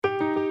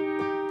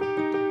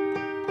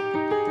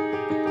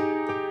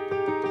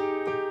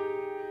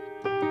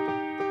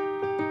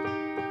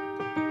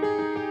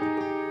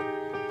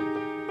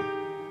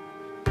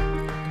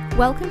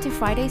Welcome to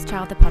Friday's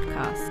Child, the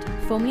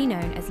podcast, formerly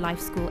known as Life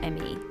School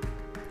ME.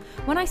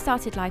 When I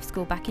started Life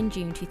School back in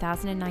June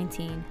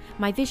 2019,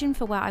 my vision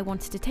for where I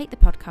wanted to take the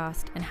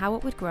podcast and how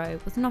it would grow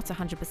was not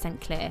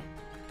 100% clear.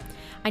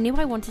 I knew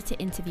I wanted to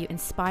interview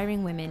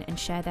inspiring women and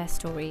share their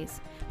stories,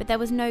 but there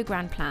was no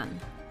grand plan.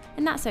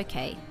 And that's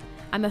okay.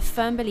 I'm a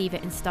firm believer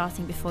in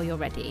starting before you're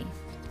ready.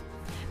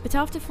 But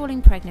after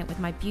falling pregnant with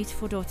my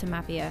beautiful daughter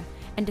Mavia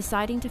and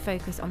deciding to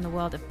focus on the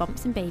world of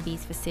bumps and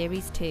babies for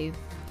Series 2,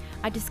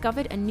 I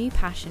discovered a new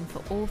passion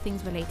for all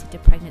things related to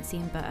pregnancy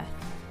and birth.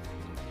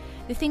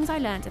 The things I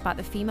learnt about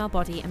the female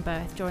body and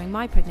birth during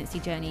my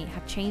pregnancy journey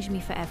have changed me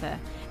forever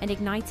and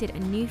ignited a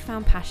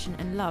newfound passion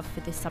and love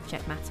for this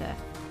subject matter.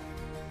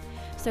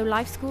 So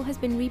Life School has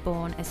been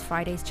reborn as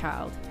Friday's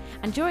Child,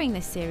 and during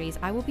this series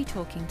I will be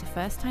talking to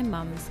first-time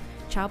mums,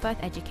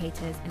 childbirth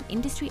educators and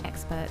industry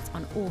experts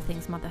on all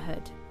things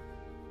motherhood.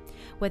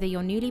 Whether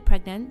you're newly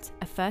pregnant,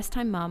 a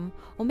first-time mum,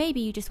 or maybe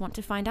you just want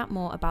to find out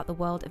more about the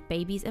world of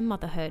babies and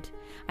motherhood,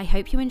 I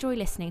hope you enjoy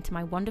listening to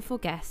my wonderful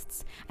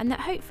guests and that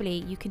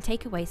hopefully you can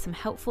take away some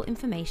helpful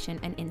information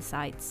and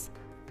insights.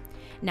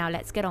 Now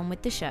let's get on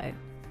with the show.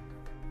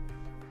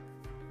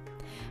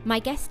 My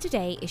guest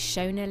today is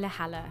Shona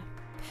Lehala.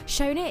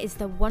 Shona is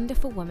the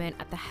wonderful woman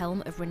at the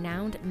helm of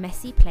renowned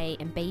messy play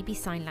and baby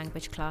sign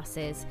language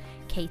classes,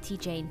 Katie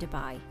Jane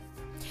Dubai.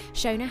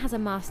 Shona has a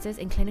master's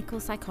in clinical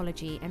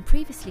psychology and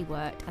previously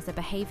worked as a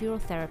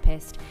behavioural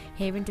therapist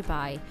here in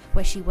Dubai,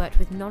 where she worked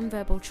with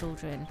non-verbal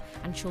children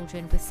and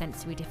children with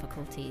sensory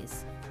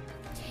difficulties.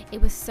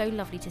 It was so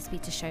lovely to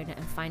speak to Shona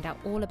and find out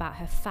all about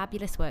her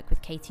fabulous work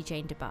with Katie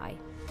Jane Dubai.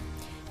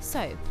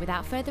 So,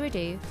 without further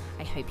ado,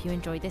 I hope you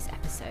enjoyed this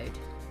episode.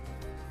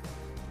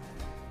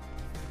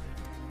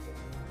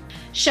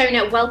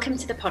 Shona, welcome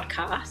to the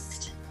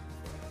podcast.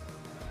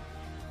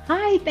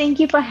 Hi, thank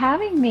you for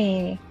having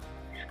me.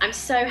 I'm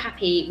so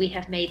happy we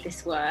have made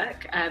this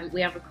work.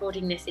 We are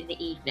recording this in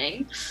the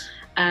evening.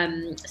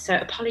 So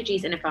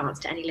apologies in advance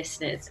to any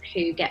listeners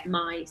who get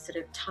my sort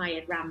of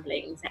tired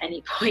ramblings at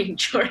any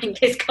point during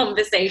this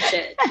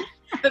conversation.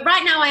 But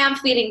right now I am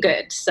feeling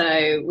good,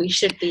 so we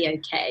should be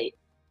okay.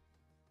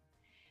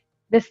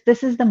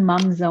 This is the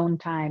mum zone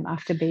time.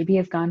 After baby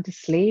has gone to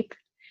sleep,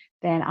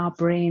 then our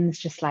brains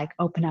just like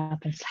open up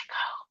and it's like,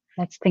 oh,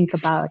 let's think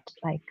about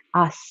like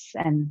us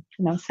and,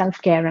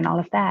 self-care and all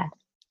of that.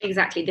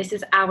 Exactly. This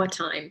is our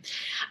time.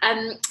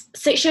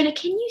 So Shona,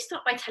 can you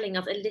start by telling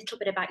us a little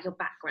bit about your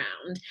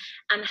background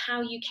and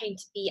how you came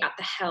to be at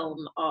the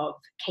helm of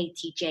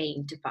Katie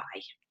Jane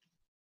Dubai?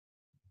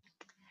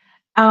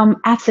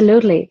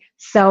 Absolutely.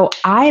 So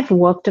I've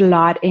worked a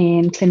lot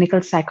in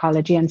clinical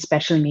psychology and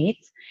special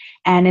needs.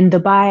 And in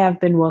Dubai, I've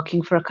been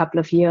working for a couple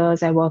of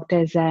years. I worked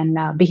as an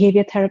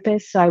behavior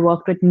therapist. So I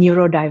worked with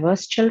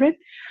neurodiverse children,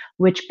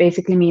 which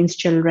basically means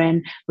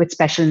children with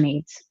special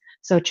needs.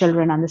 So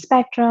children on the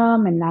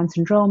spectrum and Down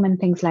syndrome and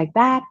things like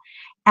that.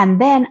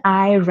 And then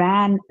I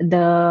ran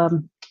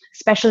the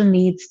special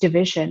needs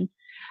division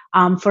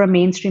for a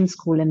mainstream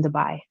school in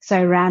Dubai. So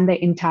I ran the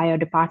entire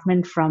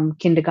department from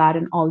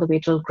kindergarten all the way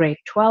till grade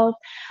 12,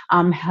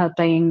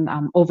 helping,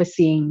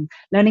 overseeing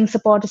learning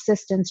support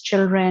assistants,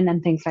 children,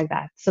 and things like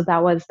that. So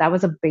that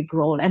was a big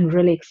role and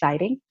really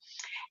exciting.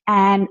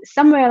 And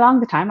somewhere along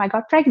the time, I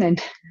got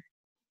pregnant.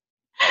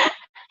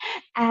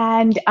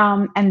 And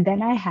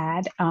then I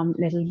had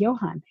little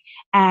Johan,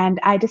 and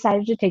I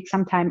decided to take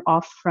some time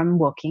off from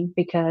working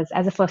because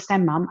as a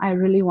first-time mom, I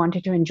really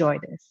wanted to enjoy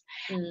this.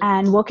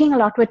 And working a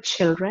lot with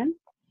children,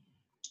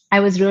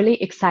 I was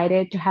really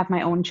excited to have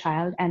my own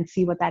child and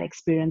see what that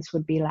experience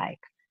would be like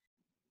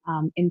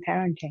in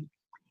parenting.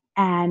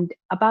 And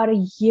about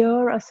a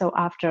year or so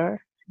after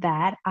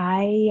that,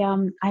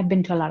 I've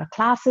been to a lot of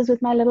classes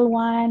with my little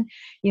one,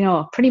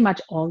 pretty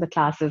much all the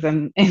classes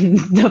in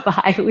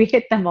Dubai. We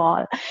hit them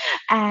all.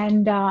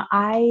 And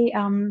I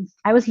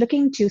was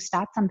looking to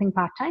start something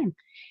part-time.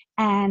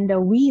 And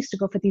we used to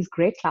go for these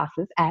great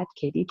classes at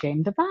Katie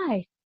Jane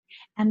Dubai.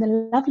 And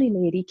the lovely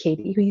lady,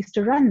 Katie, who used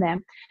to run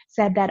them,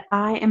 said that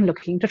I am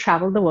looking to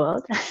travel the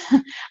world.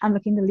 I'm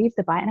looking to leave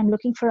Dubai, and I'm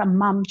looking for a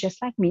mom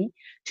just like me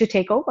to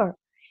take over.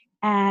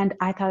 And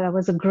I thought that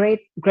was a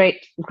great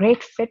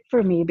fit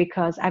for me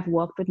because I've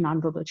worked with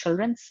nonverbal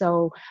children.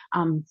 So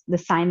the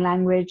sign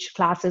language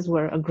classes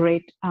were a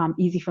great,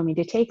 easy for me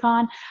to take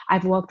on.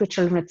 I've worked with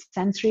children with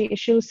sensory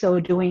issues. So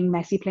doing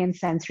messy play and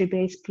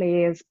sensory-based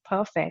play is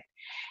perfect.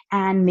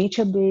 And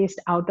nature-based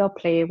outdoor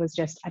play was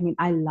just,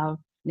 I love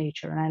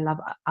nature and I love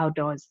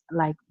outdoors.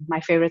 Like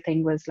my favorite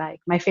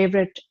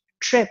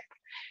trip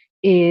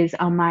is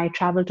my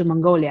travel to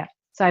Mongolia.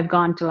 So I've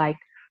gone to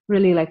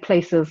really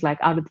places like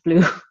out of the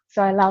blue.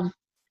 So I love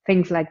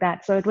things like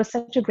that. So it was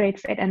such a great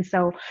fit. And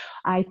so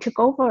I took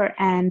over,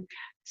 and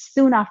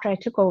soon after I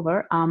took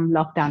over,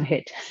 lockdown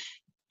hit.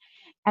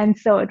 And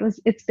so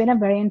it's been a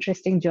very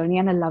interesting journey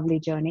and a lovely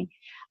journey.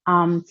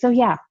 So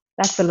yeah,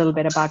 that's a little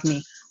bit about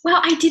me.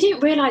 Well, I didn't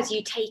realize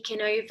you'd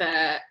taken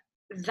over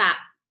that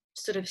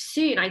sort of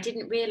soon. I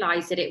didn't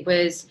realize that it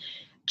was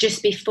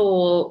just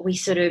before we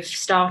sort of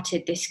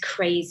started this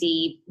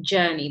crazy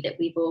journey that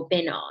we've all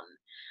been on.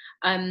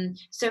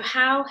 So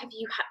how have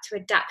you had to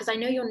adapt? Because I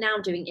know you're now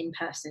doing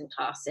in-person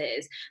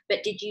classes,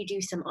 but did you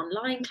do some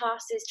online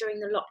classes during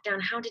the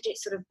lockdown? How did it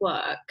sort of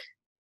work?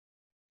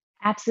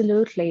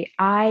 Absolutely.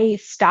 I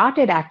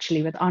started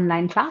actually with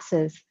online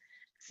classes.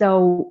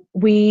 So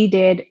we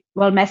did,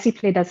 well, Messy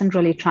Play doesn't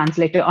really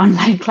translate to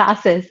online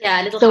classes.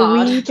 Yeah, a little So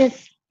hard. we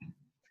just,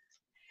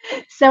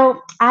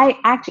 I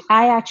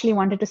actually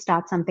wanted to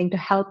start something to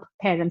help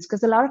parents,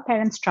 because a lot of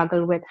parents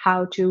struggle with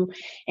how to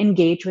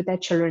engage with their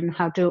children,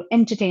 how to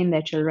entertain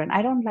their children.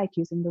 I don't like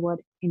using the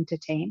word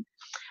entertain.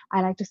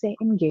 I like to say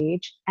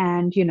engage,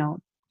 and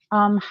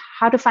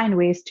how to find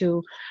ways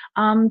to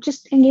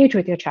just engage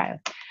with your child.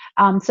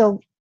 So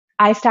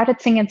I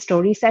started sing and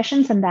story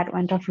sessions, and that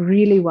went off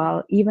really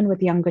well, even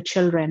with younger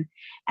children.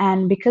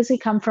 And because we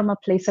come from a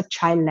place of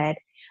child led,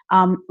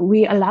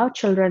 we allow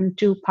children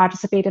to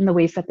participate in the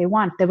ways that they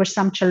want. There were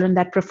some children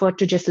that preferred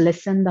to just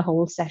listen the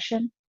whole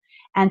session,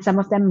 and some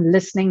of them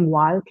listening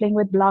while playing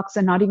with blocks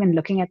and not even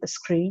looking at the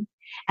screen.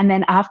 And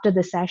then after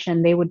the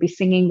session, they would be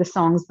singing the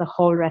songs the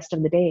whole rest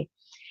of the day.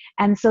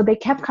 And so they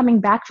kept coming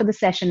back for the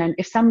session. And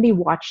if somebody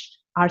watched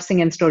our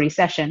sing and story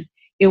session,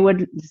 it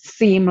would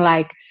seem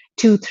like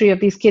 2, 3 of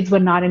these kids were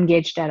not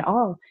engaged at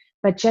all.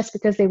 But just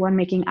because they weren't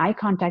making eye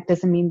contact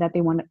doesn't mean that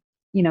they weren't,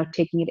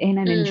 taking it in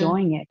and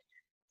enjoying it.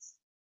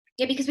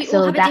 Yeah, because we all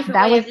So have a different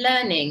that way was of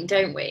learning,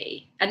 don't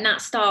we? And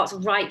that starts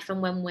right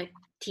from when we're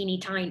teeny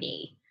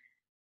tiny.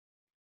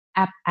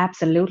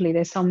 Absolutely.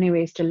 There's so many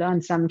ways to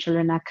learn. Some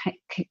children are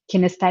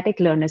kinesthetic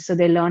learners, so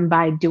they learn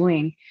by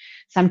doing.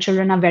 Some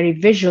children are very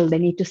visual. They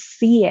need to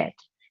see it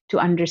to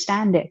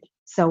understand it.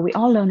 So we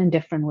all learn in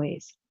different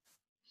ways.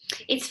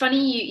 It's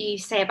funny you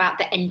say about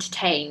the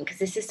entertain, because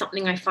this is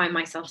something I find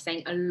myself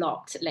saying a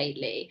lot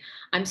lately.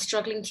 I'm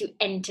struggling to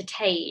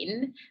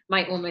entertain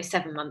my almost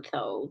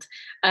 7-month-old,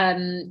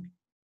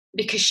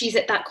 because she's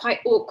at that quite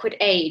awkward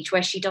age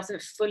where she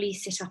doesn't fully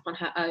sit up on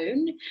her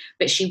own,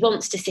 but she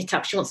wants to sit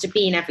up. She wants to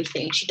be in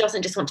everything. She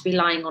doesn't just want to be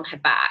lying on her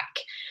back,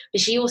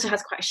 but she also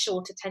has quite a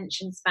short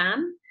attention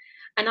span.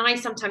 And I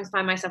sometimes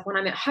find myself, when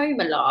I'm at home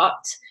a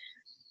lot,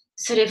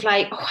 sort of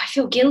like, oh, I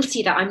feel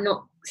guilty that I'm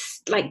not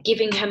like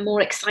giving her more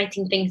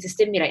exciting things to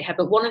stimulate her.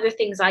 But one of the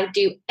things I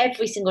do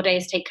every single day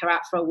is take her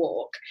out for a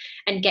walk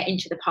and get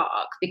into the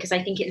park, because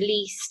I think at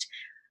least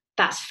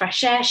that's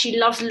fresh air. She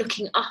loves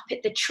looking up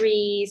at the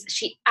trees.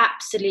 She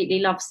absolutely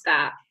loves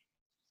that.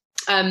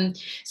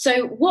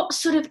 So what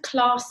sort of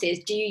classes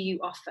do you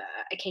offer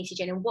at Katie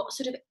Jane, and what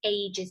sort of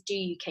ages do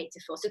you cater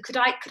for? So could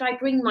I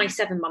bring my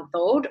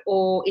 7-month-old,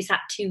 or is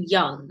that too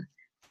young?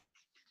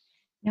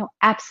 No,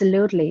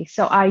 absolutely.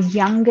 So our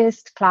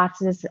youngest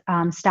classes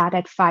start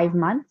at 5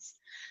 months.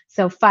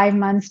 So 5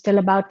 months till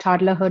about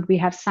toddlerhood, we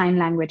have sign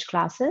language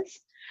classes.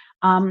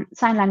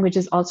 Sign language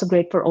is also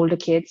great for older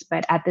kids,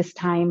 but at this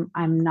time,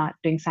 I'm not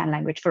doing sign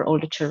language for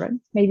older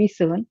children, maybe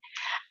soon.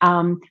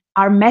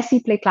 Our Messy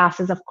Play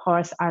classes, of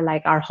course, are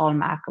like our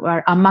hallmark,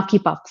 or our Mucky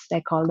Pups.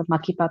 They're called the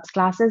Mucky Pups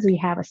classes. We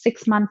have a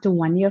 6-month to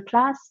 1-year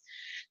class.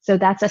 So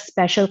that's a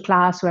special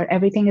class where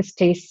everything is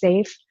taste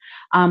safe.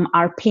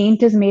 Our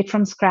paint is made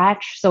from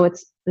scratch, so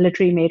it's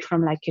literally made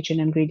from like kitchen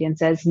ingredients.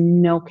 There's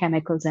no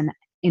chemicals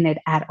in it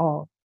at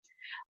all.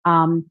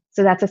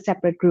 So that's a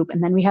separate group.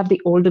 And then we have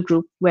the older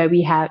group where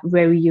we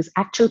use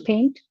actual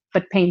paint,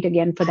 but paint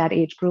again for that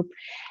age group.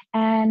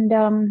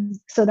 And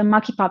so the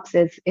Mucky Pups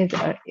is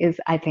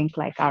I think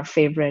like our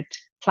favorite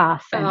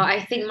class. And, I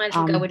think my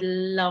little girl would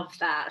love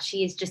that.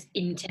 She is just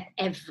into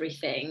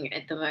everything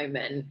at the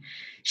moment.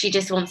 She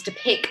just wants to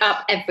pick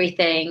up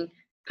everything,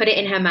 put it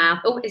in her mouth.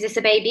 Oh, is this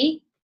a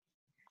baby?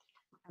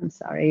 I'm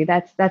sorry,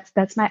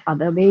 that's my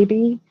other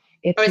baby.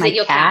 It's or is my it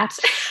your cat?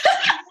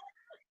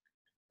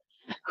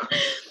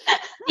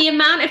 The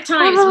amount of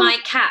times my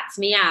cats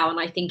meow and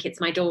I think it's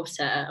my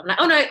daughter, I'm like,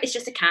 oh no, it's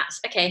just a cat.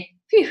 Okay.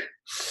 Phew.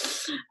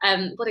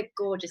 What a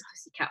gorgeous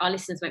pussy cat. Our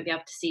listeners won't be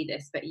able to see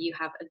this, but you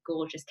have a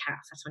gorgeous cat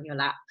sat on your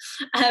lap.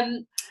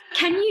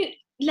 Can you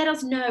let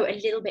us know a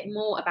little bit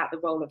more about the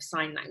role of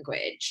sign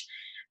language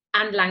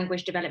and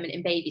language development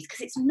in babies?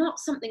 Because it's not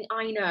something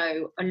I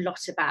know a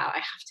lot about, I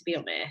have to be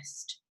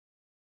honest.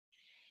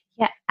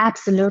 Yeah,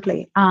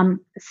 absolutely.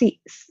 See,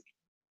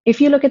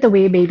 if you look at the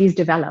way babies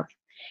develop,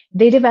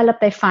 they develop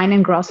their fine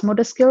and gross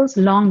motor skills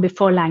long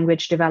before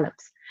language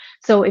develops.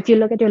 So if you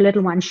look at your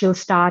little one, she'll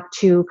start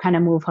to kind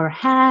of move her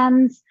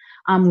hands,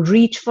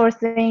 reach for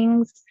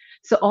things.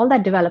 So all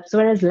that develops,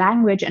 whereas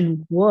language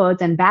and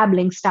words and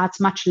babbling starts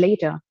much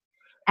later.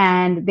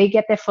 And they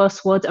get their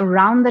first words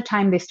around the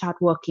time they start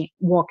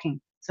walking.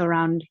 So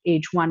around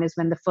age 1 is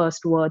when the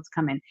first words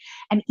come in.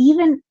 And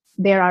even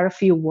there are a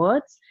few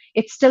words,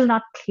 it's still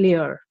not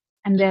clear.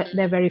 And there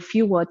are very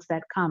few words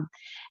that come.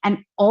 And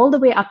all the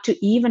way up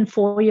to even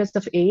 4 years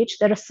of age,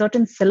 there are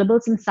certain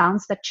syllables and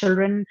sounds that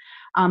children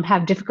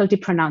have difficulty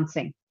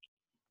pronouncing.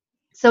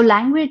 So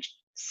language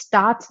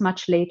starts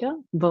much later,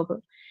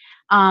 verbal.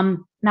 Now,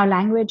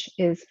 language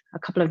is a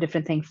couple of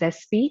different things. There's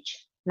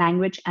speech,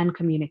 language, and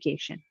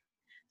communication.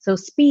 So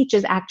speech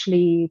is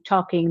actually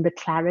talking, the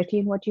clarity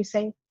in what you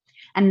say.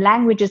 And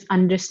language is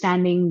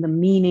understanding the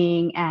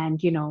meaning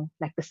and,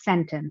 like the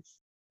sentence.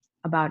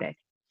 about it.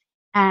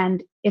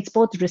 And it's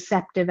both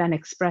receptive and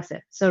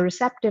expressive. So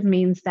receptive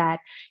means that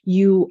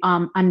you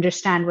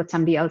understand what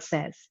somebody else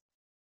says.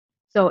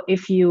 So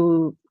if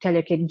you tell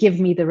your kid, give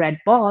me the red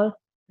ball,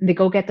 and they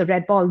go get the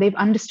red ball, they've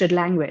understood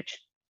language.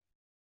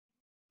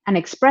 And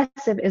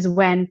expressive is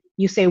when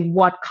you say,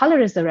 what color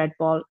is the red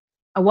ball?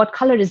 Or what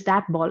color is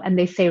that ball? And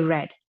they say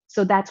red.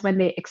 So that's when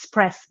they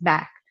express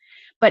back.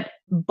 But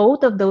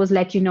both of those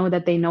let you know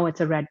that they know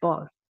it's a red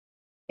ball.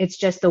 It's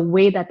just the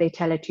way that they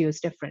tell it to you is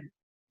different.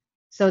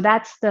 So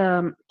that's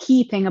the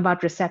key thing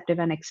about receptive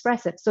and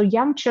expressive. So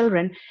young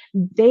children,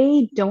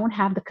 they don't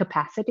have the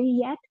capacity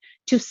yet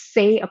to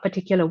say a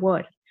particular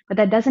word, but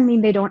that doesn't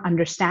mean they don't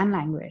understand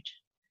language.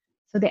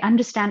 So they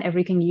understand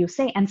everything you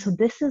say. And so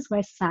this is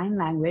where sign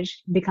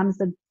language becomes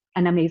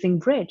an amazing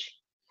bridge.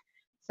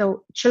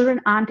 So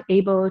children aren't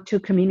able to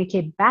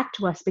communicate back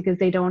to us because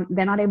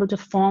they're not able to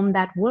form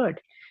that word,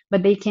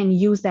 but they can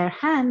use their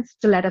hands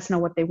to let us know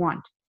what they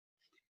want.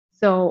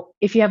 So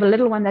if you have a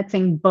little one that's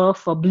saying burr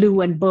for blue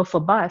and burr for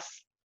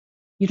bus,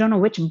 you don't know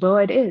which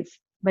burr it is.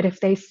 But if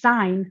they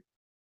sign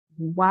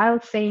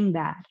while saying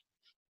that,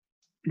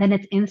 then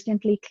it's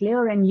instantly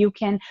clear and you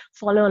can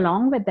follow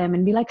along with them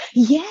and be like,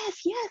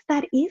 yes,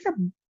 that is a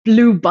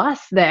blue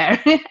bus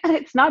there.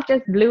 It's not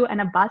just blue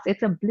and a bus,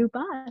 it's a blue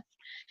bus.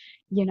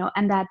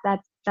 And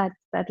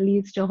that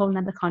leads to a whole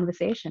nother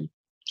conversation.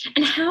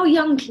 And how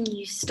young can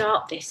you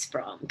start this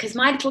from? Because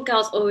my little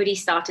girl's already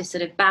started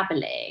sort of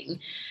babbling.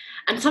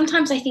 And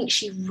sometimes I think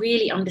she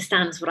really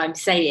understands what I'm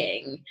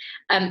saying,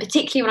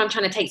 particularly when I'm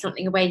trying to take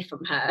something away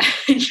from her.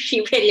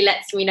 She really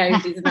lets me know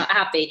she's not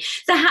happy.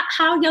 So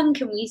how young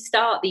can we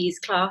start these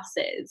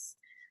classes?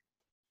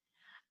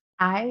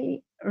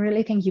 I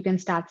really think you can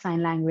start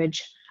sign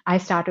language. I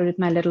started with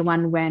my little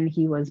one when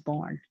he was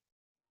born.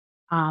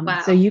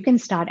 Wow. So you can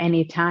start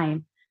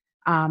anytime.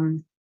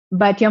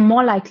 But you're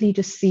more likely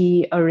to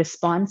see a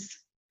response,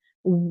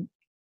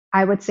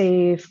 I would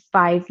say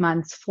 5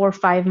 months, 4 or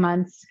 5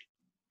 months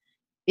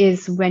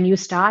is when you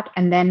start.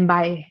 And then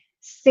by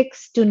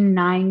 6 to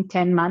 9,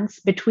 10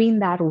 months, between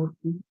that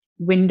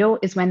window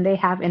is when they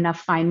have enough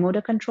fine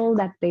motor control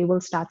that they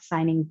will start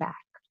signing back.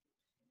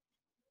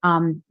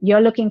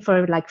 You're looking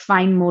for like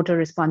fine motor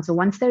response. So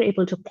once they're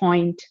able to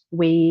point,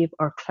 wave,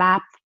 or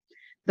clap,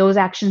 those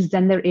actions,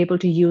 then they're able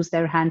to use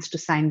their hands to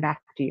sign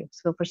back to you.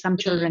 So for some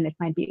children, it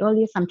might be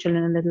earlier, some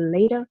children a little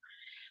later.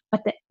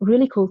 But the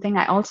really cool thing,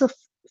 I also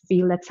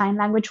feel that sign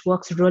language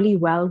works really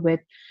well with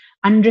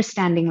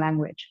understanding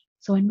language.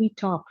 So when we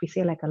talk, we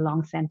say like a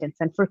long sentence.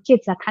 And for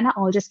kids, that kind of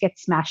all just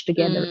gets smashed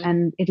together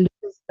and it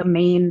loses the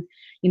main,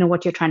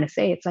 what you're trying to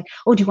say. It's like,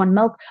 oh, do you want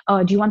milk?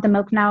 Do you want the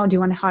milk now? Do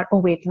you want a heart? Oh,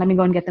 wait, let me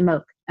go and get the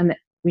milk. And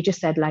we just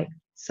said like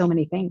so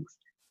many things.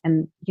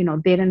 And,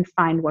 they didn't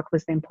find what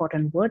was the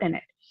important word in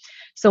it.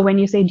 So when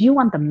you say, do you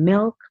want the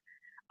milk?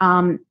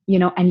 And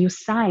you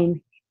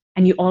sign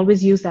and you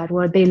always use that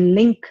word, they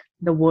link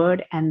the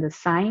word and the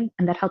sign,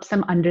 and that helps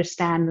them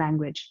understand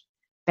language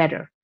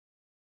better.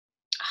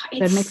 It's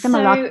so it makes them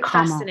a lot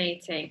calmer.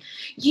 Fascinating.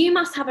 You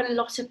must have a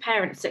lot of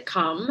parents that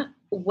come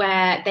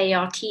where they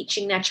are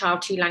teaching their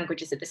child 2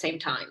 languages at the same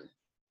time.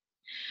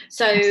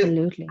 So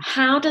Absolutely.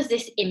 How does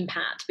this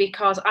impact?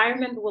 Because I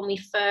remember when we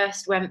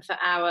first went for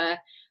our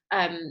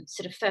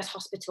sort of first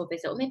hospital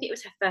visit, or maybe it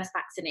was her first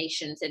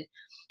vaccinations, and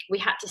we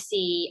had to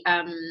see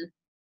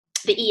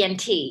the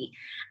ENT,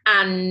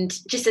 and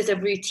just as a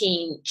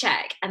routine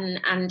check,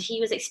 and he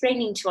was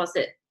explaining to us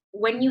that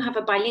when you have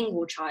a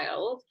bilingual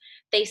child,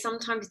 they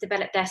sometimes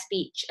develop their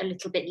speech a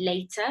little bit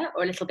later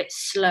or a little bit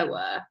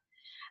slower.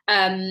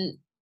 And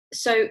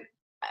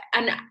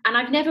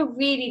I've never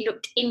really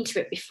looked into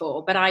it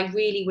before, but I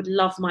really would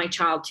love my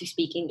child to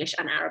speak English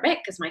and Arabic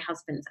because my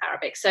husband's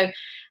Arabic. So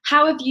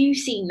how have you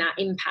seen that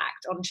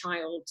impact on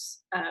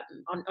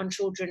on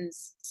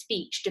children's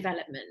speech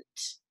development?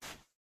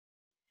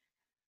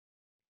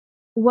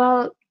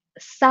 Well,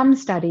 some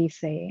studies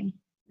say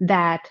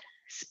that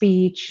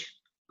speech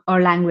or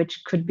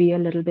language could be a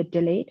little bit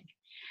delayed,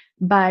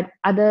 but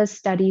other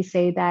studies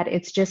say that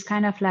it's just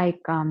kind of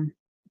like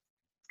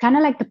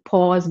the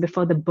pause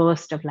before the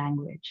burst of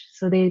language.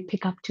 So they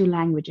pick up 2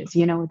 languages,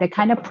 they're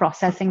kind of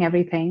processing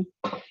everything.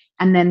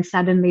 And then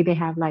suddenly they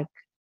have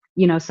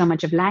so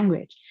much of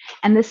language.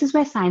 And this is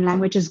where sign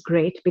language is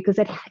great because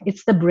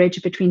it's the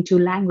bridge between 2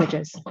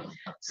 languages.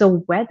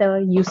 So whether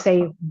you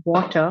say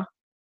water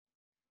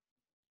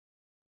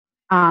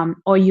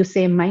or you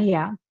say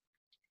Maya,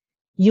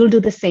 you'll do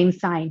the same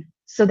sign.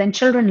 So then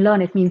children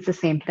learn it means the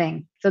same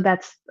thing. So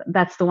that's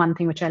the one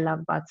thing which I love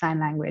about sign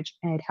language,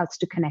 and it helps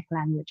to connect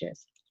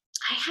languages.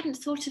 I hadn't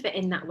thought of it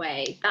in that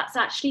way. That's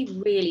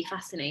actually really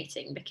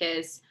fascinating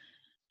because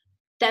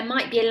there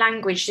might be a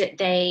language that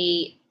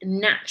they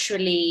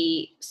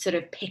naturally sort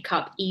of pick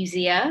up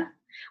easier.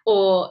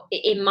 Or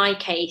in my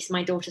case,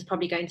 my daughter's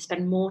probably going to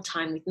spend more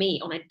time with me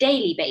on a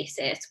daily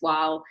basis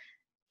while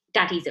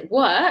daddy's at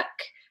work.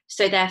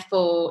 So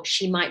therefore,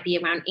 she might be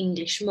around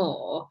English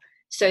more.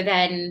 So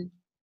then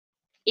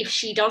if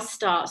she does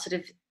start sort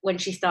of when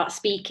she starts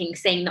speaking,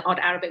 saying the odd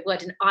Arabic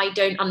word and I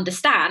don't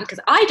understand because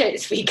I don't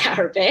speak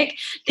Arabic,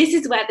 this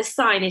is where the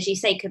sign, as you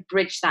say, could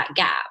bridge that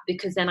gap,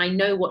 because then I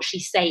know what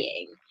she's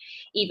saying,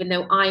 even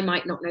though I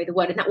might not know the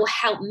word. And that will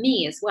help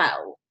me as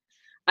well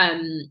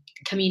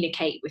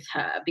communicate with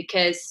her,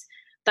 because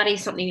that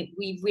is something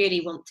we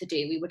really want to do.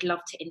 We would love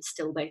to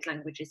instill both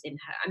languages in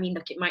her. I mean,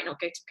 look, it might not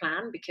go to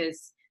plan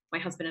because my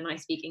husband and I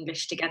speak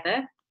English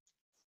together.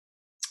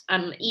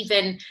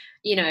 Even,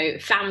 you know,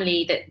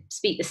 family that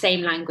speak the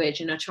same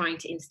language and are trying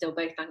to instill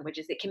both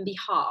languages, it can be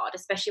hard,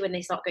 especially when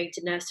they start going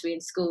to nursery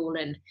and school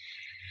and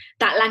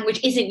that language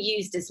isn't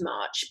used as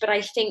much. But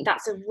I think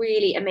that's a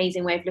really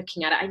amazing way of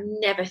looking at it. I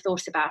never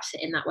thought about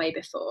it in that way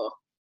before.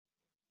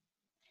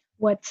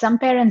 What some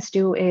parents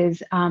do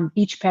is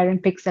each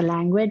parent picks a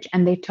language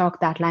and they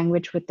talk that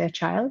language with their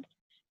child.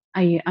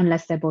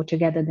 Unless they're both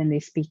together, then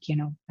they speak, you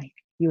know, like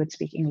you would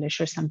speak English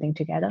or something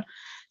together.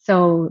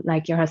 So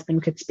like your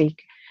husband could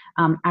speak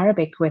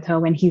Arabic with her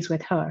when he's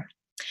with her.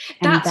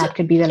 And that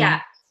could be the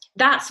language.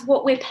 That's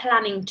what we're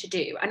planning to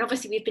do. And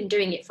obviously we've been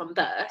doing it from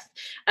birth,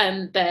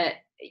 but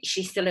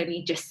she's still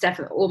only just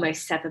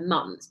almost 7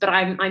 months. But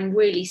I'm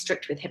really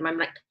strict with him. I'm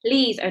like,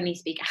 please only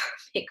speak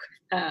Arabic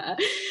with her.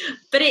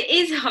 But it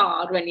is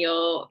hard when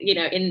you're, you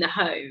know, in the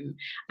home.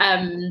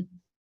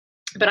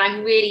 But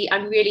I'm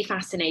really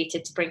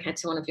fascinated to bring her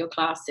to one of your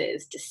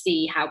classes to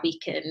see how we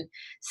can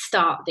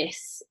start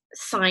this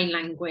sign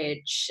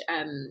language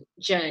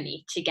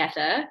journey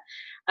together,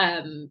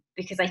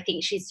 because I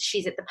think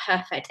she's at the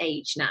perfect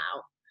age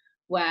now,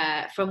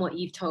 where from what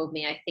you've told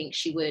me, I think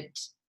she would,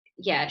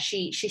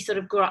 she sort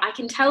of I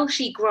can tell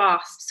she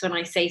grasps when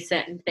I say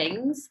certain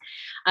things,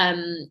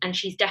 and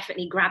she's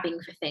definitely grabbing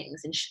for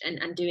things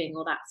and doing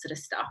all that sort of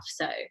stuff.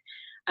 So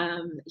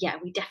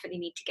we definitely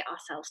need to get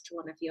ourselves to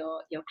one of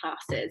your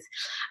classes.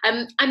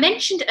 I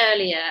mentioned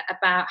earlier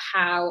about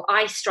how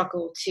I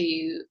struggle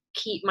to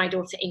keep my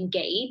daughter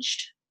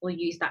engaged, or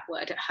use that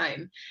word, at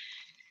home.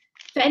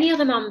 For any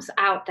other mums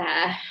out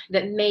there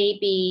that may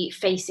be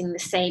facing the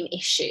same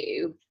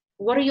issue,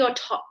 what are your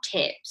top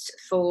tips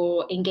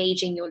for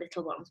engaging your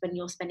little ones when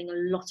you're spending a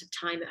lot of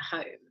time at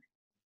home?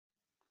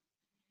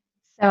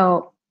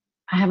 So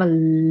I have a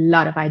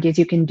lot of ideas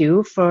you can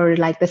do for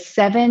like the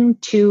 7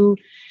 to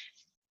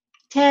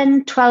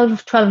 10,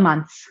 12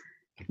 months.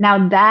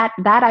 Now that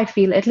I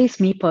feel, at least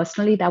me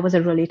personally, that was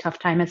a really tough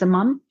time as a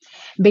mom,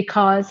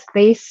 because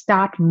they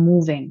start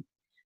moving.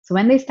 So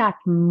when they start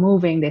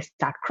moving, they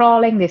start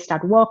crawling, they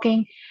start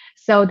walking.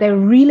 So they're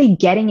really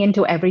getting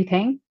into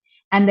everything,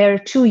 and they're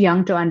too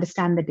young to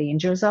understand the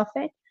dangers of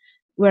it.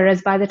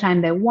 Whereas by the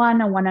time they're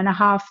 1 or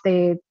 1.5,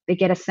 they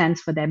get a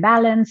sense for their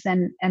balance,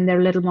 and they're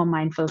a little more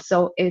mindful.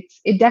 So it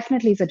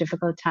definitely is a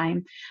difficult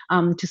time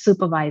to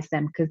supervise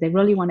them, because they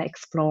really want to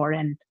explore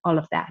and all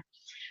of that.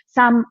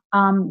 Some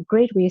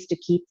great ways to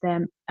keep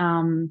them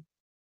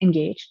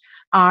engaged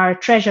are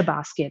treasure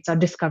baskets or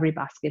discovery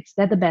baskets.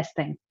 They're the best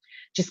thing.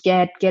 Just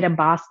get a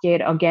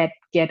basket, or get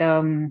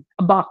a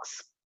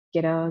box,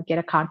 get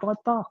a cardboard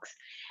box,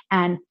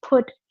 and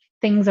put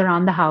things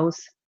around the house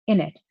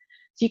in it.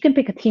 So you can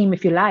pick a theme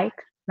if you like.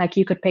 Like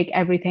you could pick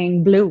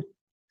everything blue.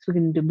 So we're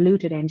going to do blue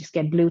today and just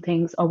get blue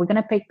things. Or we're going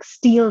to pick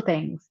steel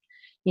things,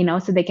 you know,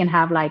 so they can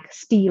have like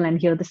steel and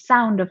hear the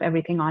sound of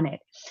everything on it.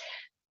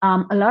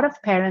 A lot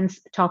of parents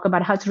talk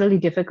about how it's really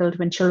difficult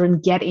when children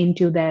get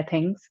into their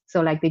things.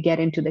 So like they get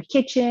into the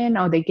kitchen,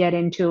 or they get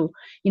into,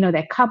 you know,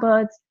 their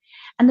cupboards.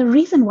 And the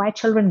reason why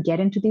children get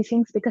into these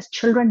things, because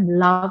children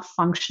love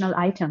functional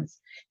items.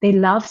 They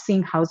love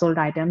seeing household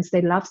items.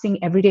 They love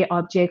seeing everyday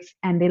objects,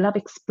 and they love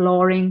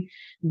exploring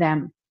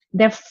them.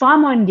 They're far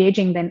more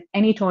engaging than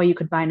any toy you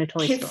could buy in a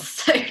toy store. It's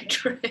so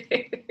true.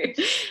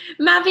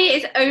 Mavi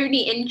is only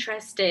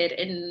interested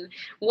in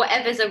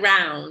whatever's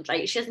around.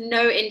 Like, she has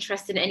no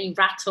interest in any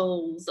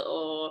rattles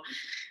or,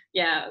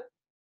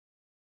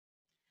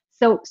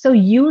 So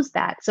use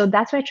that. So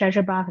that's why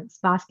treasure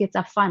baskets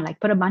are fun. Like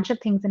put a bunch of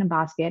things in a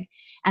basket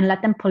and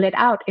let them pull it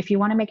out. If you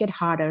want to make it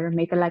harder,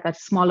 make it like a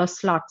smaller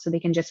slot so they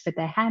can just fit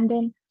their hand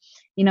in,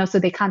 you know, so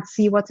they can't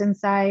see what's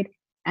inside,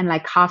 and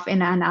like half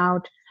in and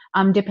out.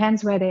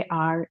 Depends where they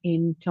are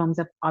in terms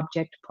of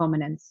object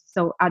permanence.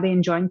 So are they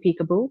enjoying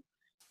peekaboo?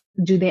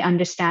 Do they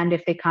understand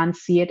if they can't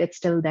see it, it's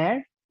still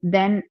there?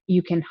 Then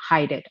you can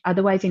hide it.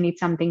 Otherwise, you need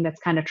something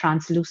that's kind of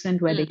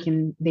translucent where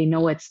they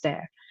know it's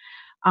there.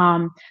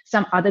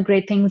 Some other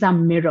great things are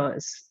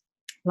mirrors.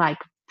 Like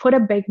put a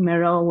big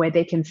mirror where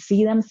they can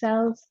see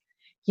themselves.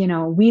 You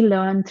know, we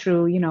learn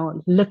through, you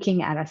know,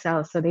 looking at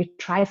ourselves. So they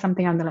try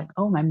something and they're like,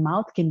 oh, my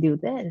mouth can do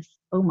this.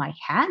 Oh, my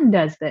hand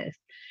does this.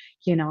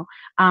 You know,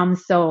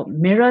 so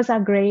mirrors are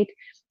great.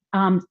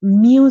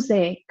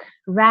 Music,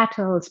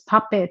 rattles,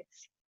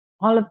 puppets,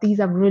 all of these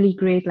are really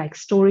great, like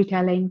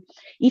storytelling.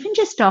 Even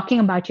just talking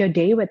about your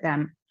day with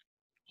them.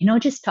 You know,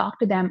 just talk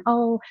to them.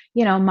 Oh,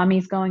 you know,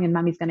 mommy's going and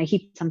mommy's going to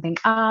heat something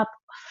up.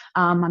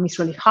 Mommy's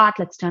really hot.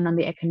 Let's turn on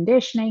the air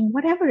conditioning,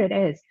 whatever it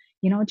is.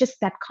 You know, just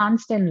that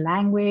constant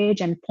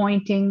language and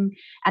pointing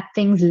at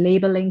things,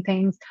 labeling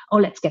things. Oh,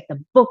 let's get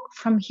the book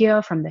from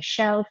here, from the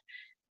shelf.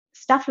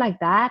 Stuff like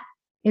that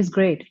is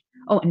great.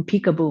 Oh, and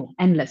peekaboo,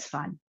 endless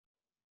fun.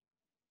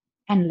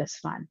 Endless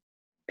fun.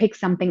 Pick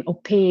something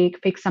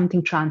opaque, pick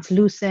something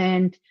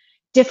translucent,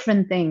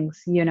 different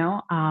things,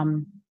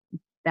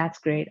 that's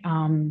great.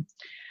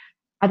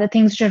 Other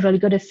things which are really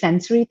good is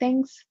sensory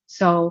things.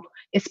 So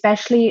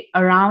especially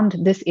around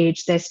this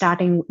age,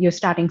 you're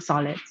starting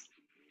solids.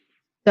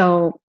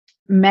 So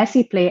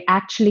messy play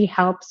actually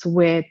helps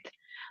with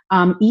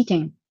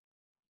eating,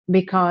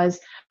 because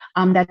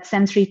that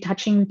sensory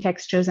touching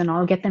textures and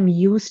all, get them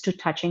used to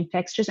touching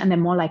textures, and they're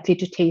more likely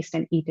to taste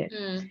and eat it.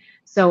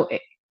 So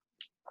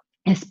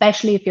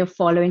especially if you're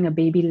following a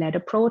baby-led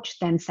approach,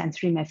 then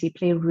sensory messy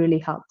play really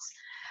helps.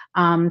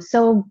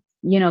 So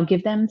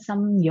give them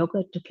some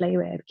yogurt to play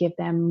with, give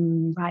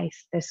them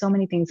rice. There's so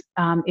many things.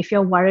 If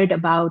you're worried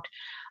about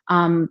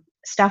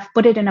stuff,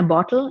 put it in a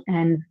bottle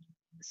and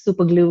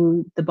super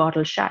glue the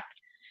bottle shut.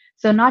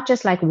 So not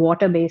just like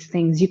water-based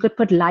things. You could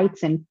put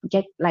lights and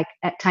get like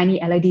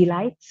tiny LED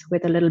lights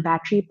with a little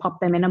battery, pop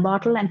them in a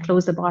bottle and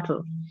close the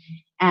bottle.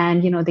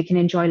 And, they can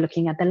enjoy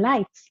looking at the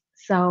lights.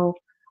 So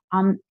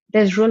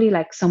there's really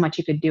like so much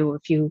you could do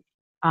if you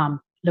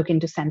look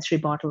into sensory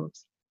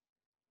bottles.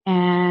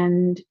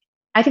 And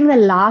I think the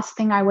last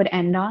thing I would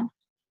end on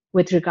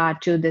with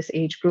regard to this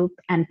age group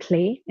and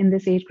play in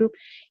this age group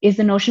is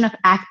the notion of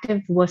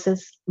active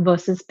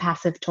versus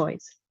passive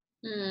toys.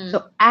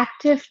 So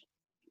active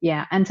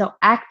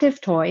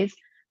toys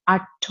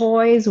are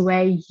toys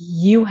where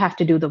you have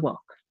to do the work.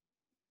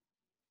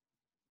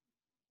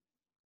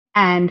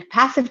 And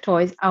passive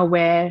toys are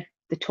where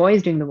the toy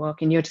is doing the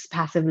work and you're just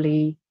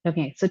passively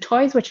looking at it. So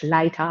toys which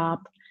light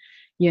up,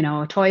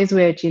 toys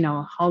which,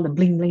 all the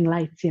bling bling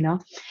lights,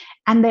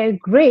 and they're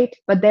great,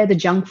 but they're the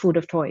junk food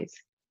of toys.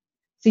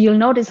 So you'll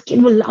notice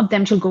kid will love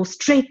them. She'll go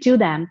straight to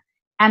them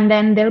and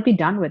then they'll be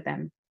done with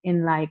them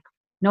in like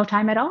no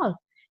time at all.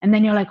 And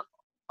then you're like,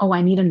 oh,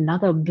 I need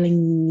another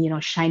bling,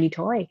 shiny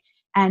toy.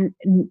 And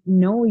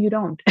no, you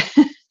don't.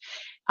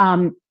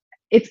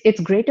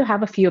 It's great to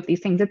have a few of these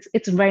things.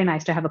 It's very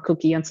nice to have a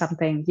cookie and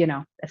something,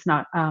 that's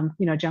not,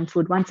 junk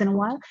food once in a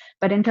while.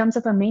 But in terms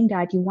of a main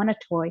diet, you want a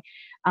toy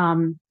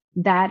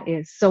that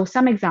is. So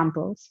some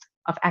examples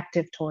of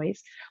active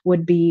toys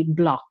would be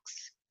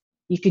blocks.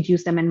 You could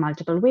use them in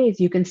multiple ways.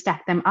 You can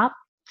stack them up.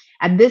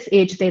 At this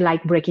age, they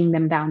like breaking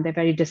them down. They're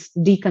very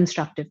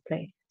deconstructive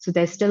play. So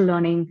they're still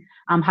learning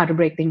how to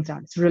break things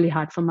down. It's really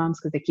hard for moms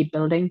because they keep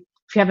building.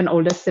 If you have an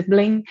older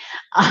sibling,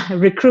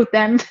 recruit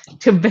them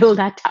to build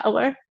that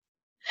tower.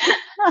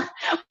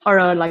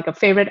 Or like a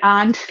favorite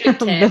aunt,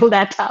 build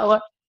that tower.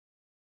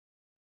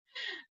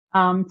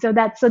 So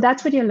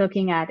that's what you're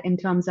looking at in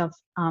terms of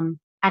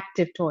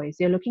active toys.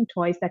 You're looking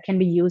toys that can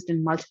be used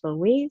in multiple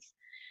ways.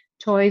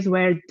 Toys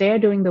where they're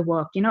doing the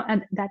work,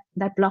 and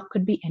that block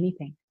could be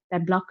anything.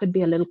 That block could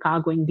be a little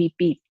car going beep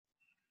beep.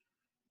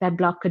 That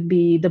block could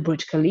be the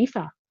Burj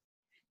Khalifa.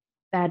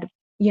 That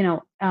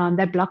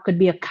block could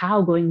be a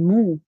cow going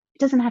moo. It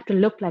doesn't have to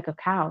look like a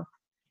cow.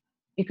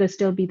 It could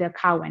still be the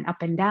cow went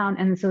up and down.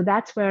 And so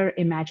that's where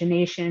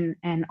imagination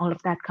and all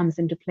of that comes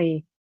into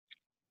play.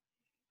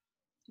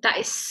 That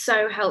is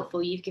so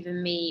helpful. You've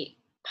given me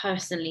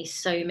personally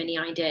so many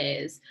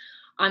ideas.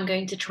 I'm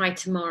going to try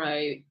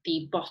tomorrow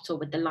the bottle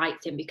with the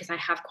lights in, because I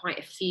have quite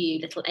a few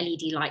little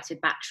LED lights with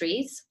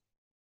batteries.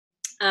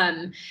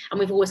 And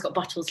we've always got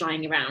bottles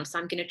lying around. So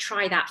I'm going to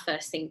try that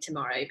first thing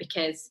tomorrow,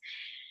 because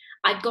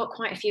I've got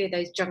quite a few of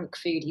those junk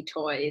foodie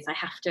toys, I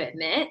have to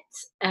admit.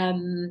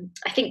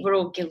 I think we're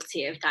all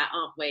guilty of that,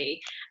 aren't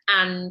we?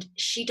 And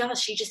she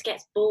just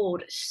gets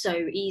bored so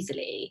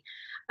easily.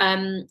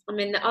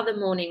 The other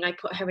morning I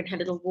put her in her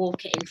little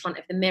walker in front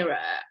of the mirror,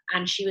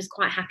 and she was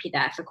quite happy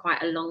there for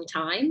quite a long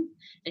time.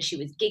 And she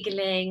was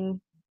giggling.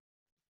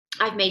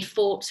 I've made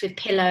forts with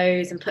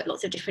pillows and put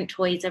lots of different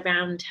toys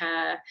around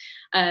her.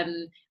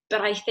 But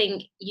I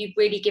think you've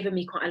really given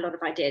me quite a lot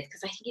of ideas,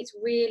 because I think it's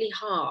really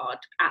hard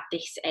at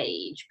this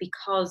age,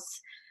 because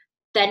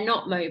they're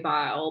not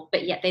mobile,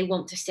 but yet they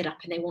want to sit up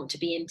and they want to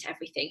be into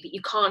everything, but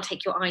you can't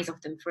take your eyes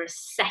off them for a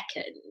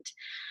second.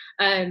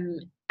 I'm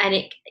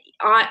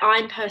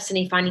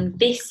personally finding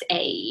this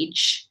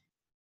age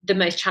the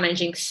most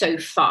challenging so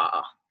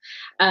far.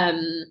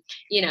 And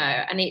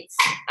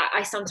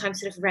I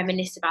sometimes sort of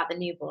reminisce about the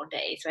newborn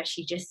days where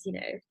she just,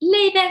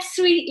 lay there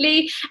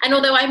sweetly. And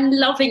although I'm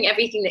loving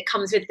everything that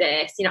comes with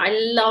this, I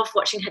love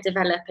watching her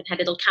develop and her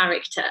little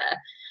character.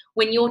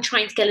 When you're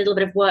trying to get a little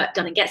bit of work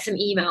done and get some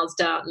emails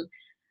done,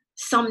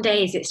 some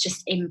days it's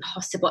just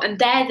impossible. And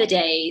they're the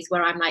days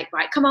where I'm like,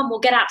 right, come on, we'll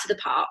get out to the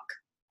park.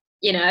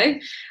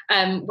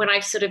 When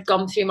I've sort of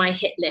gone through my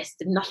hit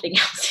list and nothing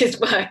else is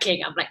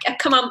working, I'm like, oh,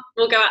 come on,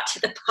 we'll go out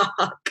to the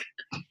park.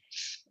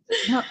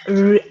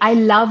 I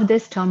love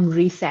this term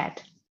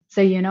reset.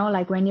 So,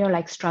 like when you're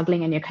like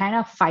struggling and you're kind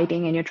of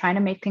fighting and you're trying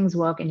to make things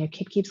work and your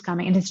kid keeps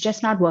coming and it's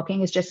just not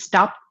working, it's just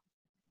stop,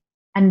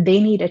 and they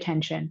need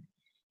attention.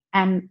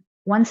 And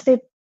once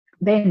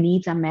their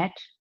needs are met,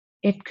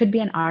 it could be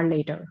an hour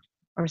later.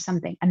 or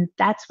something. And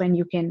that's when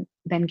you can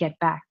then get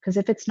back. Because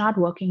if it's not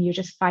working, you're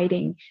just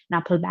fighting an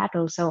uphill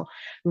battle. So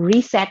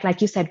reset,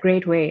 like you said,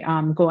 great way.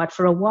 Go out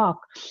for a walk,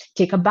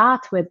 take a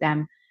bath with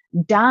them,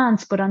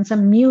 dance, put on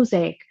some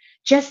music,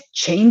 just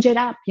change it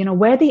up.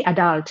 We're the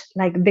adult,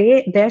 like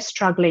they're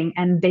struggling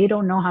and they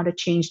don't know how to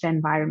change the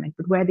environment,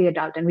 but we're the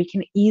adult and we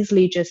can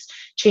easily just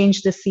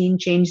change the scene,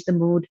 change the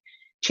mood,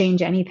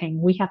 change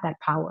anything. We have that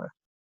power.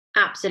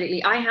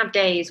 Absolutely. I have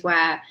days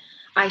where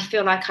I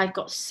feel like I've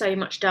got so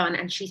much done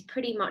and she's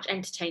pretty much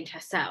entertained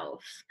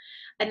herself.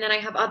 And then I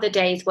have other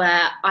days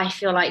where I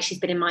feel like she's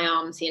been in my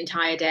arms the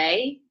entire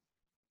day,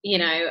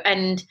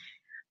 and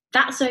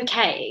that's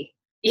okay.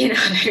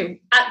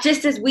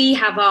 Just as we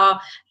have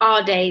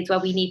our days where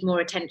we need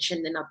more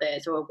attention than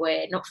others, or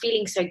we're not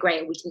feeling so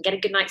great, or we didn't get a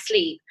good night's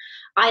sleep,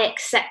 I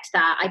accept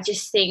that. I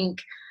just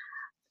think,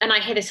 and I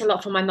hear this a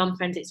lot from my mum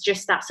friends, it's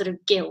just that sort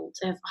of guilt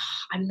of,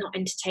 I'm not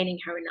entertaining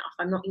her enough,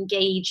 I'm not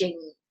engaging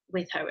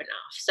with her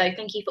enough. So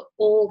thank you for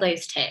all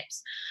those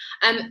tips.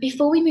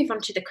 Before we move on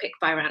to the quick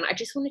fire round, I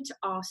just wanted to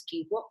ask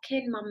you, what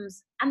can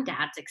mums and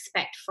dads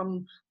expect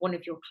from one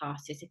of your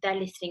classes? If they're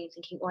listening and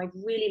thinking, I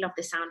really love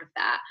the sound of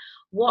that,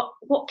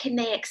 what can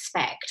they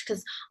expect?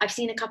 Because I've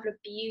seen a couple of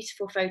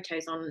beautiful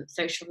photos on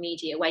social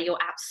media where you're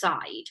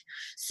outside.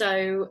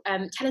 So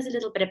tell us a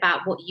little bit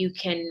about what you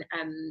can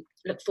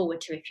look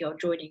forward to if you're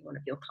joining one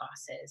of your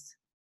classes.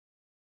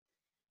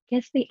 I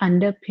guess the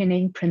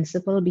underpinning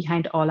principle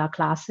behind all our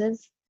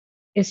classes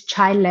is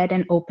child-led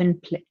and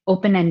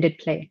open-ended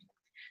play.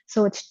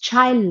 So it's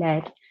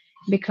child-led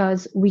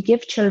because we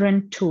give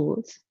children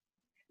tools,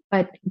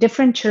 but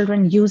different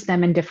children use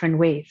them in different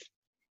ways.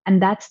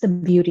 And that's the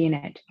beauty in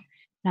it.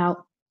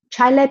 Now,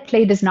 child-led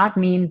play does not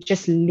mean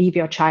just leave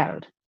your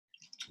child.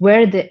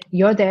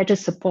 You're there to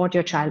support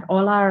your child.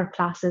 All our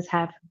classes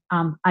have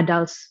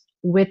adults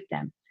with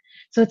them.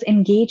 So it's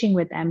engaging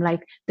with them.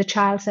 Like the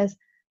child says,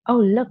 oh,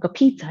 look, a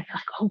pizza. You're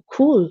like, oh,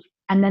 cool.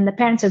 And then the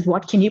parent says,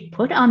 what can you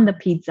put on the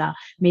pizza?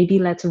 Maybe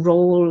let's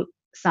roll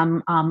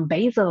some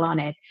basil on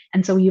it.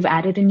 And so you've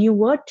added a new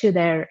word to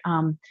their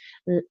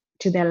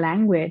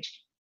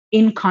language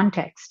in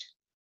context.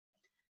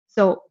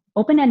 So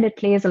open-ended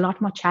play is a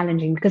lot more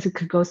challenging because it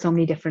could go so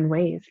many different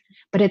ways,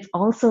 but it's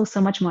also so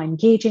much more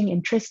engaging,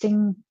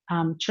 interesting.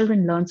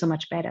 Children learn so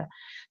much better.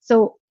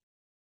 So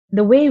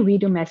the way we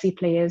do messy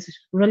play is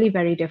really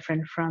very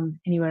different from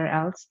anywhere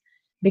else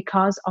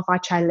because of our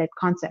child-led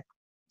concept.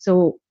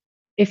 So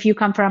if you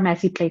come from a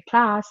messy play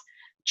class,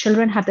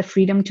 children have the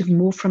freedom to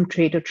move from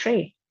tray to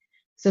tray.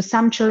 So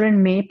some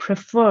children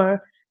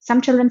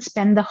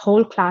spend the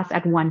whole class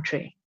at one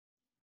tray.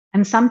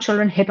 And some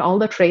children hit all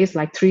the trays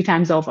like 3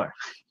 times over.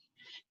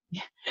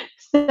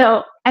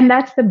 So, and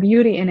that's the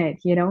beauty in it,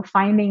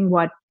 finding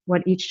what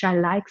each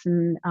child likes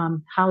and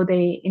how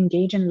they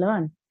engage and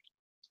learn.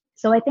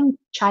 So I think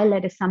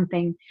child-led is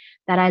something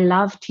that I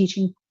love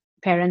teaching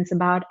parents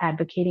about,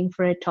 advocating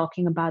for it,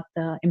 talking about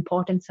the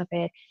importance of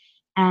it,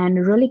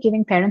 and really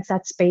giving parents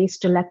that space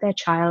to let their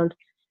child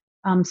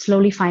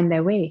slowly find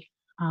their way.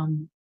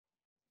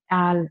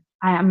 I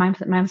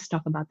must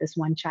talk about this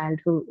one child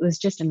who was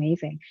just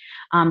amazing.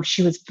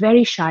 She was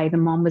very shy. The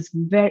mom was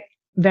very,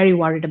 very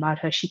worried about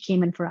her. She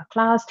came in for our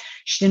class.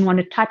 She didn't want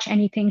to touch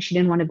anything. She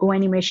didn't want to go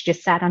anywhere. She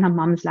just sat on her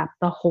mom's lap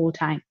the whole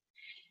time.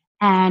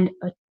 And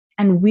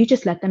we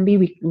just let them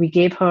be. We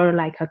gave her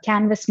like her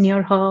canvas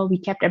near her. We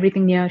kept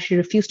everything near. She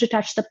refused to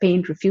touch the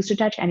paint, refused to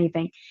touch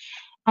anything.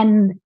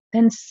 And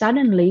then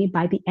suddenly,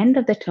 by the end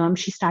of the term,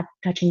 she started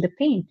touching the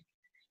paint.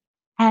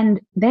 And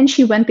then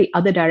she went the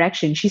other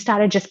direction. She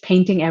started just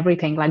painting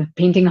everything, like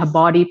painting her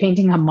body,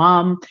 painting her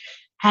mom.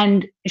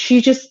 And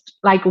she just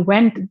like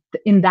went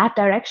in that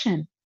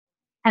direction.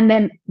 And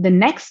then the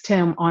next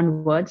term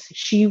onwards,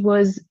 she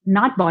was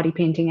not body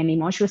painting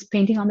anymore. She was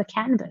painting on the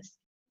canvas.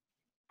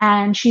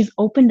 And she's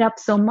opened up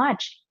so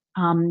much.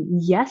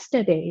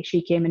 Yesterday,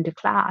 she came into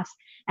class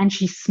and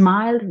she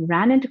smiled,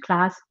 ran into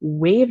class,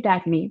 waved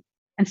at me,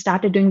 and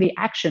started doing the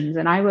actions.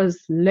 And I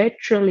was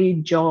literally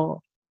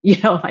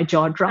my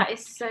jaw dropped. That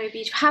is so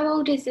beautiful. How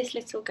old is this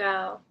little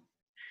girl?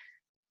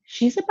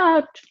 She's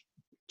about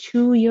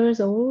 2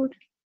 years old.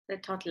 The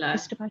toddler.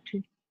 Just about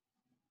 2.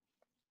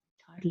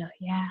 Toddler,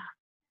 yeah.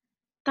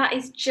 That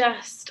is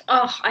just,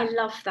 I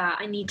love that.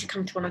 I need to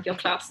come to one of your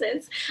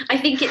classes. I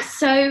think it's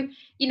so,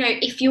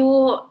 if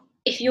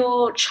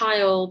your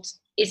child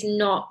is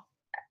not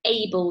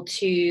able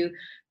to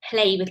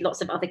play with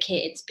lots of other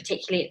kids,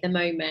 particularly at the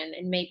moment,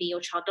 and maybe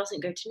your child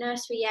doesn't go to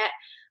nursery yet,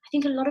 I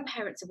think a lot of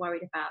parents are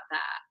worried about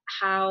that,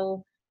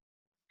 how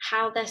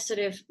they're sort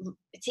of,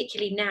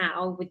 particularly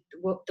now with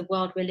the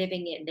world we're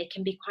living in, they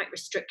can be quite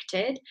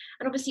restricted.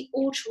 And obviously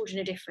all children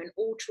are different,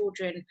 all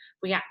children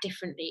react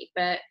differently,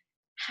 but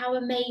how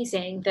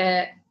amazing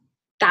that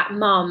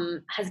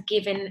mum has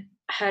given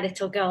her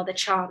little girl the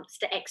chance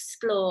to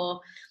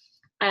explore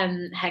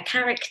her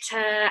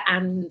character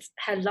and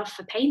her love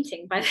for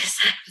painting by the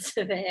sounds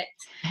of it.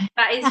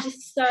 That is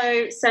just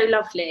so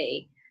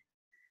lovely.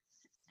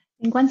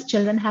 I think once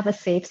children have a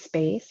safe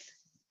space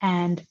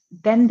and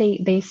then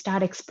they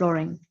start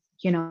exploring.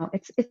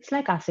 It's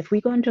like us. If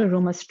we go into a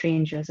room of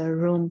strangers, or a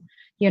room,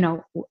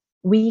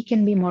 we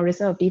can be more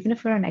reserved. Even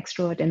if we're an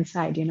extrovert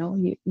inside,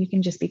 you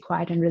can just be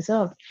quiet and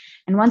reserved.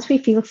 And once we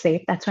feel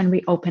safe, that's when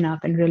we open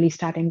up and really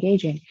start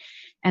engaging.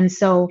 And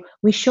so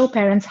we show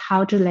parents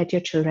how to let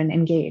your children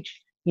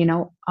engage.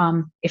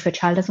 If a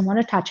child doesn't want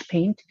to touch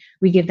paint,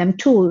 we give them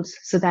tools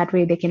so that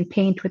way they can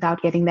paint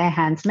without getting their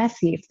hands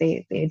messy if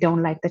they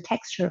don't like the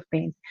texture of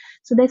paint.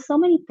 So there's so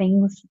many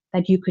things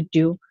that you could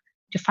do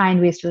to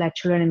find ways to let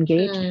children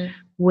engage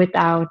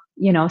without,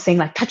 saying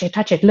like,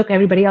 touch it, look,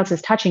 everybody else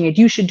is touching it,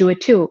 you should do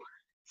it too.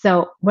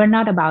 So we're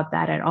not about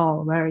that at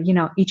all, where,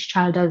 each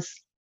child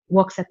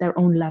works at their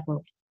own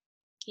level.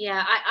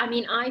 Yeah, I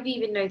mean, I've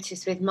even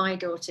noticed with my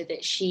daughter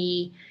that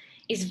she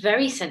is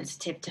very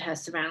sensitive to her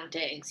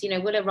surroundings.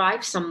 We'll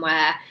arrive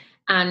somewhere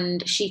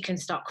and she can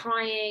start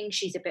crying.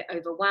 She's a bit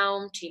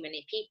overwhelmed, too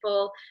many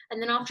people.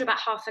 And then after about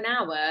half an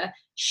hour,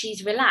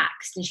 she's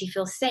relaxed and she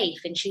feels safe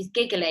and she's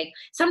giggling.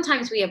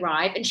 Sometimes we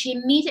arrive and she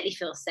immediately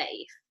feels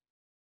safe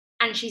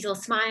and she's all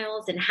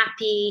smiles and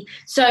happy.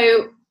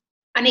 So,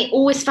 and it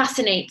always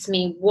fascinates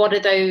me, what are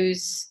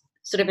those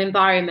sort of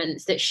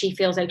environments that she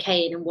feels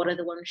okay in and what are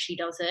the ones she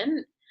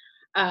doesn't?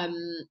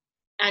 And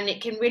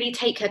it can really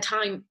take her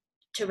time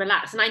to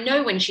relax. And I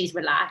know when she's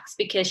relaxed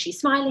because she's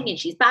smiling and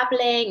she's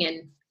babbling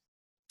and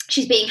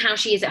she's being how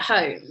she is at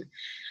home.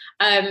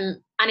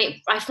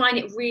 I find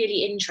it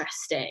really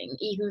interesting,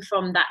 even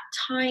from that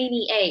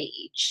tiny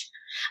age.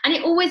 And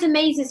it always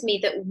amazes me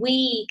that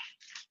we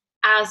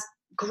as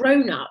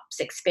grown-ups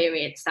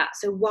experience that.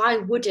 So why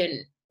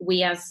wouldn't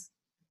we as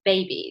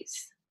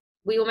babies?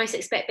 We almost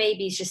expect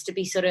babies just to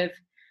be sort of,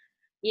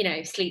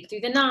 sleep through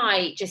the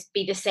night, just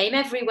be the same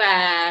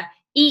everywhere,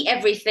 eat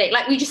everything.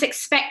 Like we just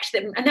expect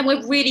them. And then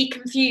we're really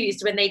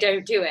confused when they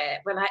don't do it.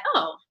 We're like,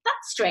 oh,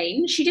 that's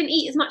strange. She didn't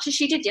eat as much as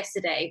she did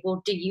yesterday.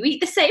 Well, do you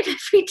eat the same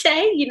every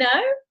day,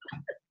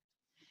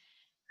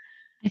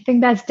 I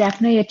think that's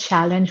definitely a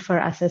challenge for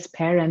us as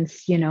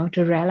parents, to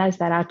realize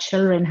that our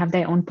children have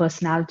their own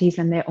personalities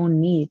and their own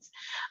needs.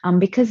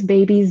 Because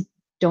babies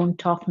don't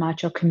talk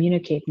much or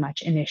communicate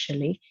much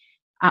initially,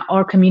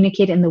 or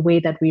communicate in the way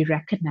that we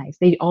recognize.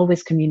 They're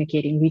always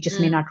communicating. We just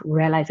may not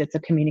realize it's a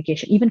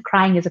communication. Even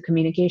crying is a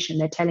communication.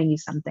 They're telling you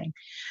something.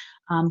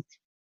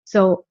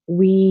 So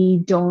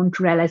we don't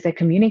realize they're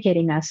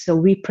communicating us. So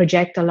we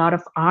project a lot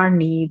of our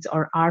needs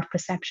or our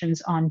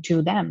perceptions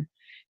onto them,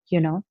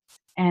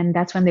 and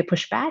that's when they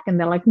push back and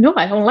they're like, no,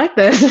 I don't like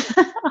this.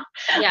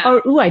 Yeah.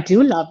 Or, ooh, I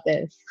do love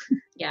this.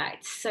 Yeah,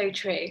 it's so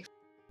true.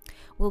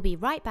 We'll be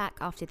right back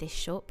after this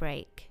short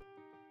break.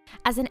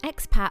 As an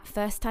expat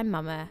first-time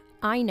mama,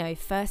 I know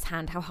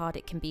firsthand how hard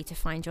it can be to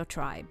find your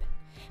tribe,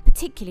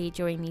 particularly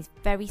during these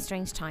very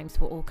strange times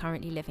we're all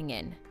currently living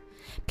in.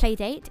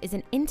 Playdate is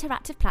an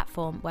interactive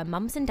platform where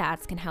mums and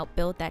dads can help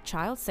build their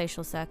child's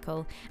social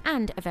circle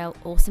and avail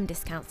awesome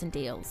discounts and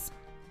deals.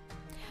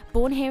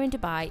 Born here in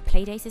Dubai,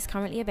 Playdate is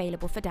currently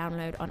available for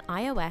download on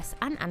iOS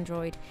and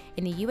Android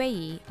in the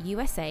UAE,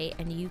 USA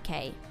and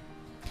UK.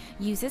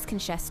 Users can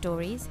share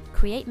stories,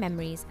 create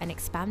memories and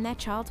expand their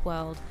child's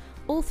world,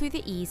 all through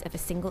the ease of a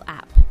single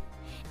app.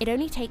 It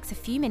only takes a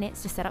few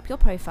minutes to set up your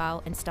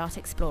profile and start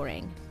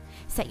exploring.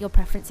 Set your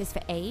preferences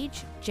for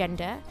age,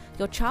 gender,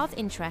 your child's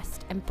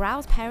interest, and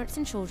browse parents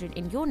and children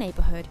in your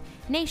neighbourhood,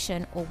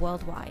 nation, or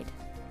worldwide.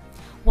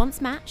 Once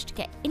matched,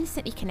 get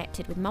instantly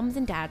connected with mums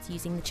and dads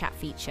using the chat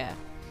feature.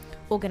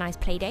 Organise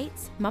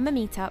playdates, mama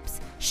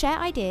meetups, share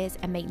ideas,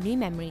 and make new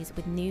memories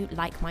with new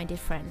like-minded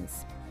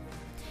friends.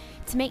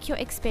 To make your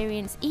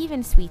experience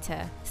even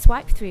sweeter,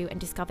 swipe through and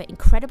discover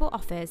incredible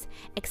offers,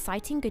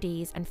 exciting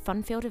goodies, and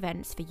fun-filled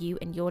events for you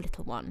and your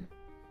little one.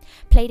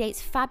 Playdate's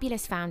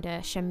fabulous founder,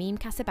 Shamim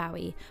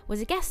Kasabawi,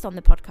 was a guest on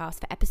the podcast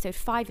for episode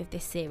 5 of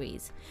this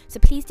series, so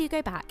please do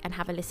go back and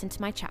have a listen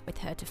to my chat with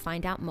her to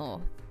find out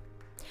more.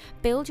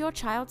 Build your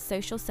child's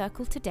social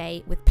circle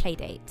today with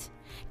Playdate.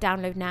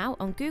 Download now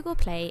on Google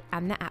Play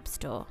and the App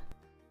Store.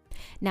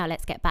 Now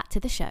let's get back to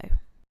the show.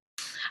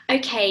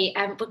 Okay,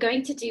 we're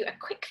going to do a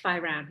quick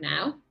fire round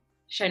now.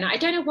 Shona, I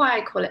don't know why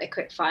I call it a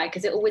quick fire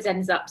because it always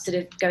ends up sort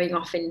of going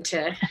off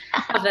into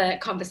other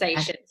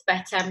conversations.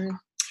 But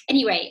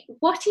anyway,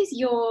 what is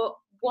your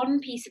one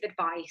piece of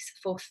advice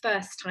for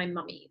first-time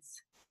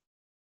mummies?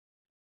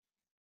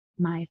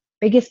 My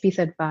biggest piece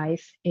of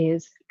advice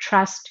is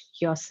trust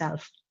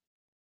yourself.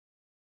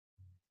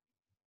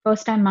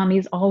 First-time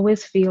mummies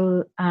always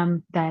feel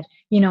that,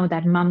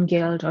 that mum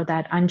guilt or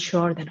that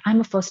unsure that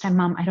I'm a first-time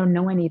mom, I don't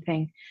know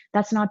anything.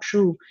 That's not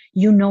true.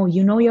 You know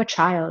your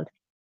child.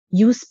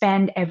 You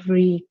spend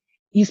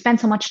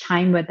so much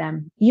time with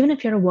them. Even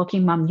if you're a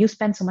working mom, you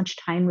spend so much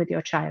time with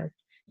your child.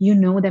 You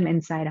know them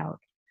inside out.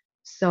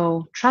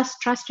 So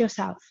trust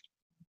yourself.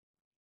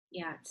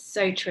 Yeah, it's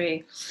so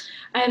true.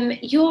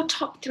 Your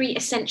top 3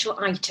 essential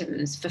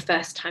items for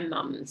first-time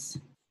mums.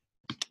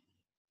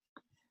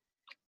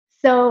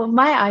 So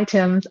my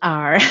items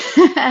are,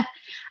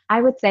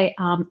 I would say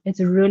it's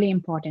really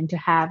important to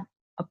have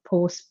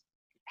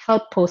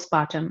help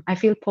postpartum. I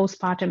feel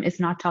postpartum is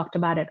not talked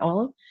about at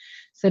all.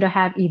 So to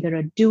have either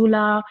a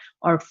doula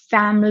or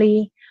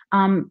family,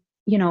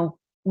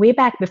 way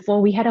back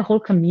before, we had a whole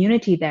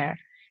community there.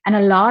 And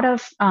a lot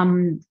of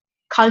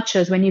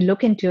cultures, when you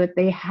look into it,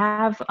 they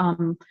have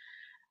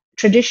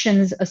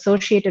traditions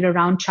associated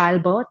around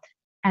childbirth,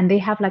 and they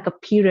have like a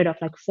period of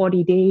like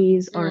 40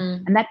 days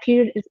and that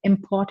period is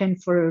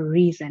important for a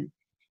reason.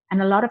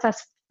 And a lot of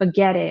us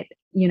forget it,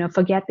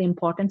 forget the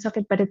importance of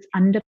it, but it's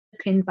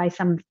underpinned by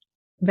some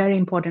very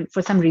important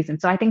for some reason.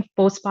 So I think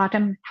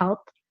postpartum health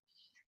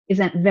is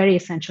a very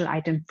essential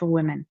item for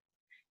women,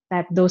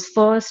 that those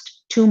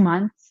first 2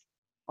 months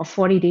or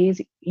 40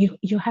 days,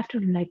 you have to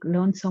like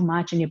learn so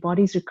much, and your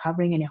body's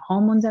recovering and your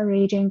hormones are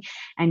raging,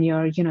 and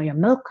your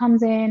milk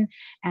comes in,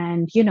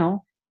 and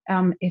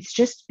it's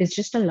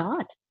just a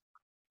lot.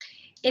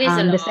 It is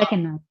a lot. The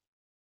second one.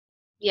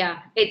 Yeah,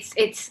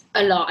 it's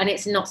a lot, and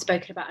it's not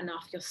spoken about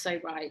enough. You're so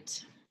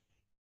right.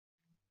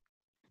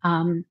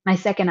 My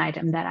second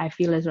item that I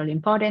feel is really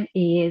important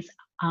is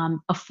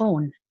a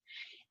phone.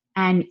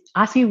 And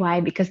ask me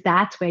why, because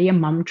that's where your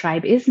mom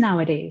tribe is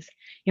nowadays.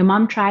 Your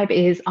mom tribe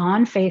is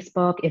on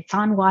Facebook, it's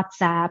on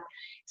WhatsApp.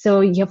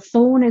 So your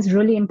phone is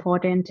really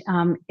important.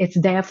 It's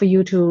there for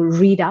you to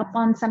read up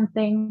on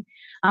something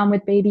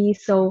with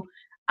babies. So,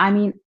 I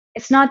mean,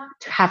 it's not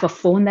to have a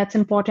phone that's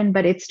important,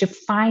 but it's to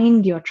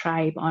find your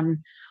tribe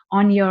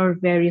on your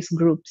various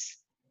groups,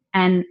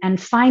 and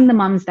find the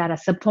moms that are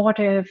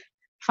supportive,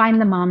 find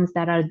the moms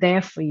that are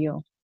there for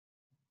you,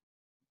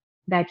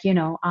 that,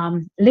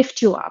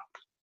 lift you up.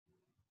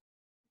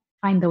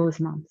 Find those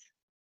moms.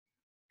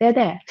 They're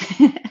there.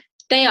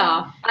 They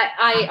are.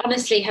 I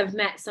honestly have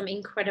met some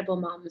incredible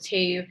moms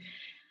who,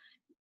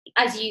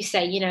 as you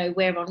say,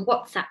 we're on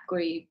WhatsApp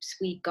groups,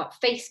 we've got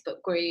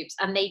Facebook groups,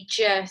 and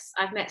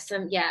I've met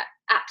some,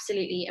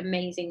 absolutely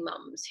amazing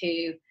mums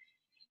who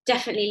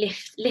definitely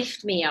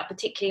lift me up,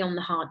 particularly on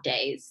the hard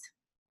days.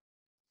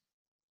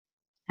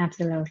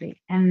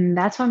 Absolutely. And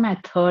that's why my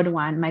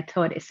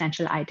third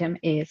essential item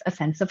is a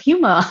sense of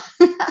humor.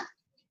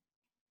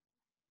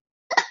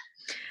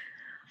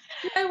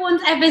 No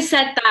one's ever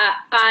said that.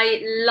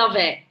 I love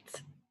it.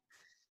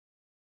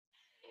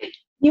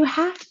 You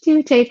have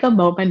to take a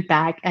moment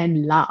back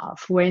and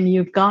laugh when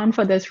you've gone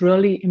for this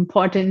really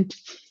important,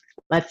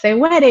 let's say,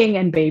 wedding,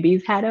 and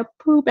baby's had a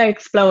poop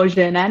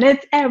explosion and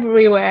it's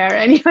everywhere.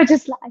 And you're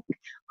just like,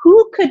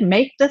 who could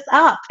make this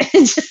up?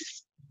 It's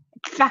just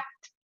fact.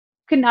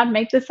 Could not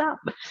make this up.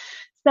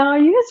 So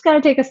you just got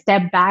to take a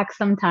step back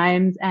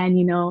sometimes and,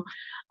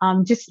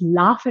 just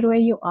laugh at where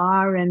you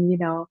are, and,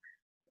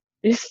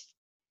 just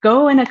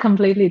go in a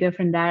completely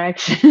different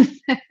direction.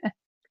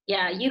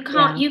 Yeah, you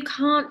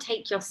can't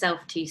take yourself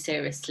too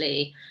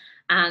seriously,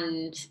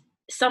 and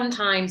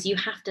sometimes you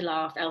have to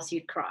laugh, else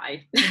you'd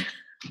cry.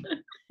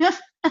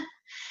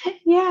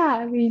 Yeah,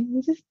 I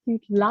mean, you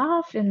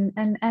laugh, and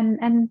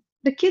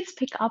the kids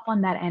pick up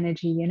on that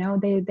energy.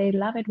 They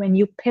love it when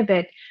you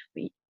pivot.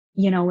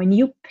 When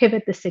you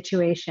pivot the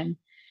situation,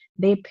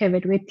 they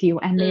pivot with you,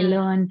 and they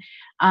learn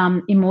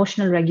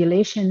emotional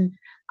regulation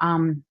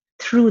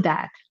through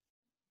that.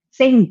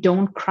 Saying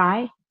don't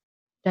cry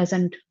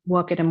doesn't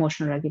work at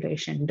emotional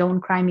regulation. Don't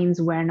cry means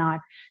we're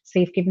not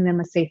safe, giving them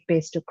a safe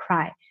base to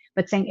cry.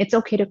 But saying it's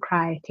okay to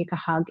cry, take a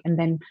hug, and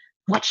then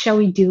what shall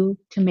we do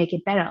to make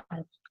it better?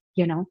 And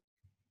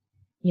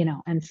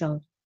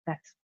so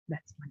that's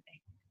one thing.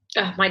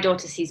 Oh, my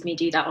daughter sees me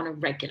do that on a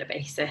regular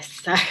basis.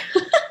 So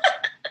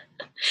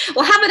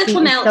we'll have a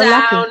little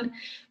meltdown.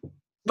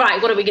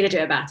 Right, what are we going to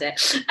do about it?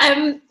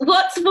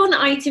 What's one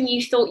item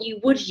you thought you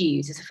would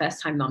use as a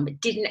first-time mum but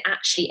didn't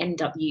actually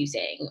end up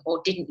using,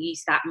 or didn't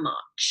use that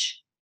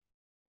much?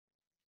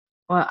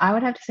 Well, I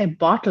would have to say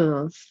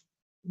bottles.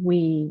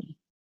 We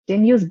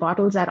didn't use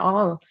bottles at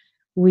all.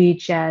 We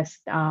just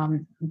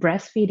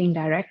breastfeeding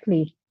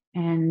directly,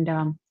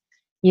 and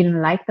he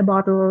didn't like the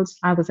bottles.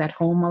 I was at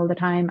home all the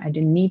time. I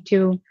didn't need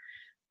to.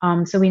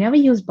 So we never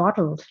used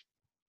bottles.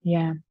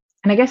 Yeah.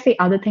 And I guess the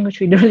other thing which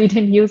we really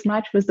didn't use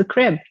much was the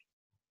crib.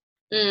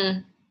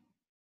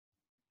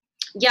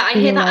 Yeah, I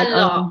hear that a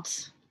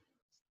lot.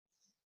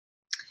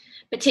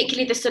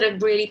 Particularly the sort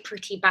of really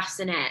pretty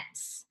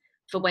bassinets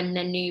for when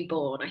they're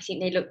newborn. I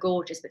think they look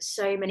gorgeous, but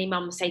so many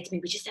mums say to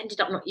me, we just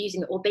ended up not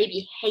using it, or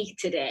baby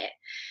hated it.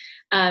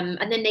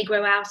 And then they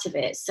grow out of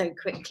it so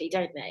quickly,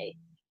 don't they?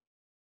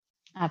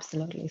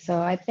 Absolutely.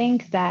 So I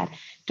think that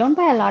don't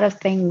buy a lot of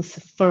things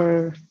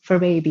for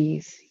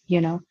babies,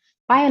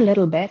 buy a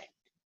little bit,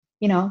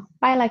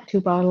 buy like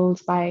 2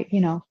 bottles, buy,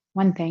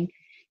 one thing,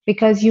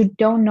 because you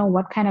don't know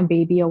what kind of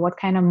baby or what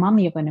kind of mom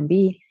you're going to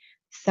be.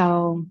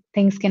 So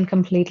things can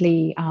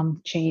completely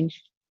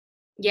change.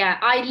 Yeah,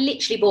 I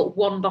literally bought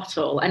 1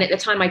 bottle, and at the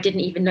time I didn't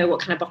even know what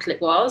kind of bottle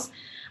it was.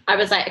 I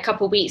was like a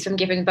couple of weeks from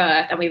giving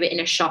birth, and we were in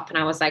a shop, and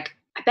I was like,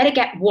 I better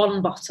get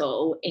 1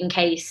 bottle in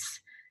case.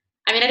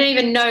 I mean, I don't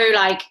even know,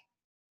 like,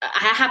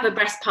 I have a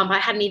breast pump. I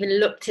hadn't even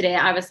looked at it.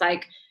 I was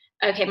like,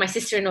 okay, my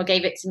sister-in-law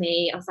gave it to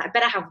me. I was like, I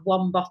better have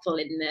 1 bottle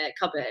in the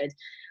cupboard.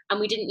 And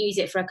we didn't use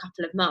it for a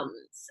couple of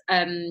months.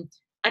 I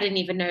didn't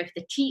even know if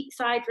the teat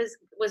side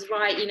was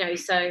right,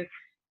 so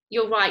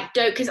You're right.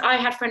 Don't, because I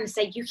had friends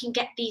say you can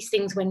get these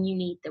things when you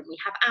need them. We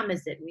have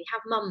Amazon, we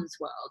have Mum's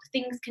World.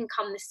 Things can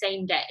come the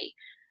same day.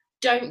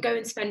 Don't go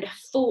and spend a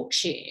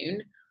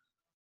fortune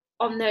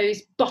on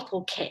those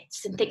bottle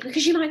kits and think,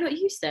 because you might not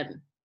use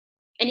them.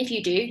 And if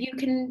you do, you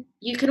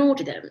can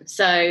order them.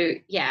 So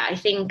yeah, I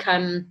think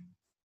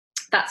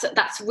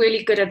that's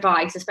really good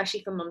advice,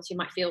 especially for mums who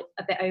might feel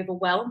a bit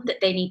overwhelmed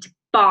that they need to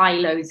buy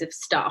loads of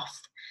stuff.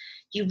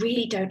 You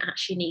really don't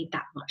actually need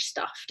that much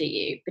stuff, do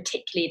you?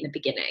 Particularly in the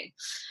beginning.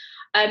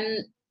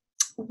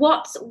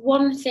 What's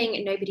one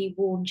thing nobody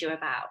warned you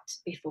about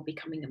before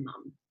becoming a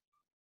mum?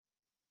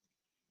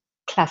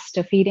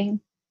 Cluster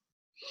feeding.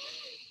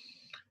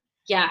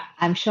 Yeah.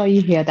 I'm sure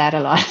you hear that a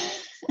lot.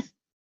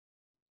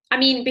 I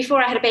mean,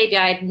 before I had a baby,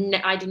 I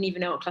didn't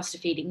even know what cluster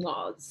feeding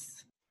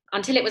was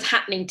until it was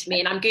happening to me,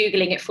 and I'm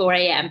Googling at 4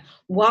 a.m.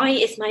 Why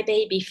is my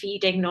baby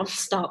feeding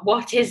nonstop?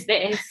 What is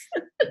this?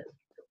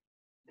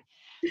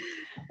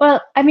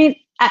 Well, I mean,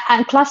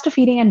 and cluster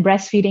feeding and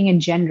breastfeeding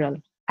in general,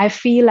 I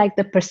feel like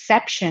the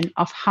perception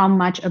of how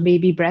much a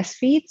baby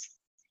breastfeeds,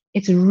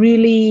 it's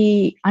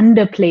really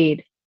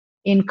underplayed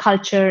in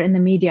culture, in the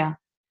media.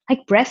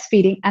 Like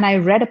breastfeeding, and I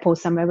read a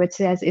post somewhere which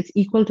says it's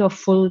equal to a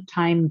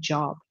full-time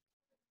job.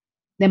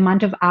 The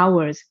amount of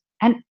hours,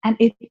 and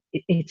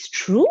it's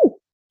true.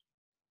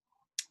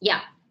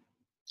 Yeah,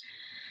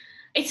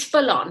 it's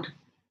full on.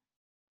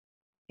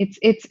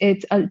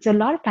 It's a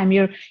lot of time.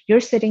 You're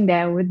sitting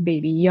there with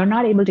baby. You're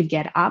not able to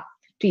get up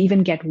to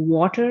even get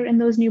water in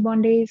those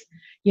newborn days.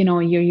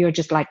 You're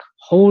just like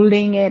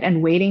holding it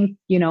and waiting,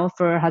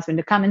 for a husband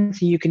to come in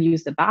so you can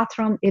use the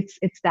bathroom. It's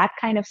that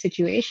kind of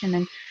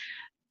situation.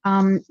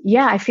 And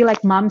yeah, I feel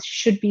like moms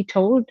should be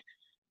told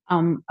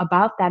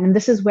about that. And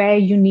this is where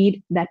you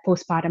need that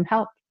postpartum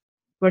help,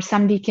 where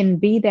somebody can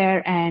be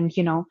there and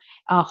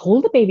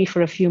hold the baby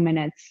for a few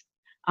minutes.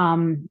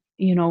 So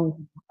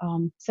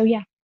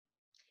yeah.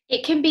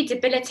 It can be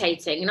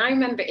debilitating. And I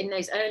remember in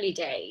those early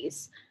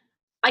days,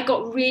 I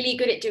got really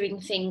good at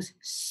doing things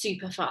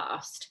super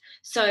fast.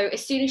 So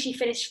as soon as she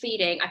finished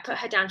feeding, I put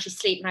her down, she'd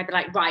sleep, and I'd be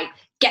like, right,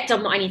 get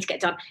done what I need to get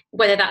done.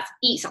 Whether that's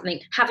eat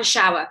something, have a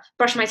shower,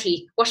 brush my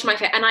teeth, wash my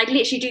face. And I'd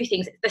literally do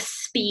things at the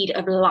speed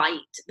of light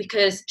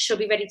because she'll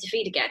be ready to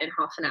feed again in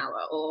half an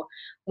hour or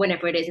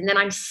whenever it is. And then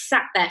I'm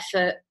sat there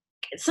for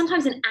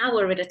sometimes an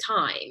hour at a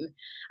time,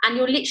 and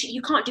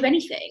you can't do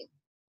anything,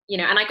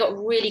 and I got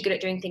really good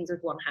at doing things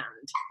with one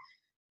hand.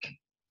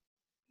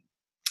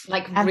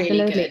 Like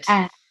Absolutely. Really good.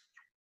 And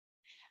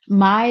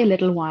my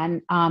little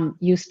one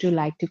used to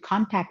like to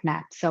contact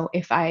nap. So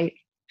if I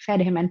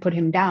fed him and put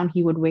him down,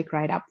 he would wake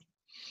right up.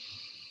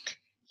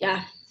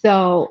 Yeah.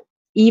 So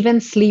even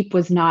sleep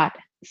was not.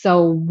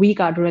 So we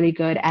got really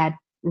good at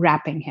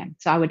wrapping him.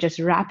 So I would just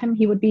wrap him.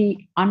 He would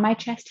be on my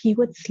chest. He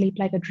would sleep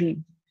like a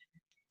dream.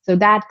 So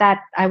that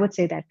I would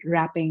say that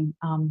wrapping,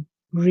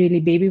 really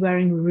baby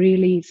wearing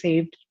really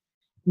saved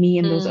me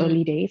in those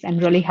early days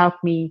and really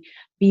helped me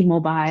be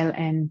mobile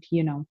and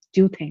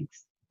do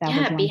things.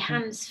 Be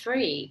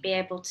hands-free, be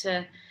able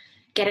to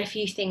get a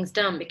few things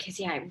done, because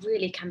it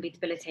really can be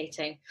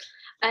debilitating.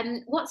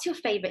 What's your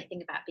favorite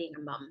thing about being a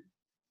mum?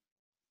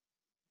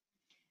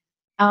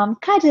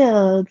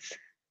 Cuddles,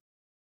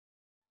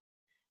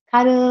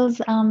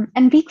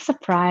 and being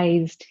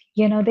surprised.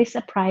 They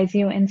surprise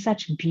you in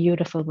such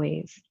beautiful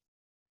ways.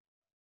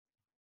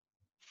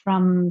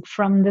 From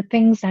the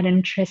things that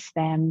interest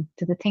them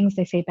to the things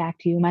they say back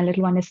to you. My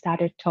little one has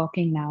started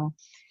talking now,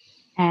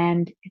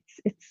 and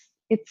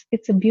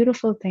it's a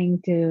beautiful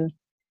thing to.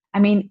 I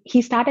mean,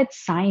 he started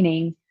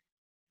signing.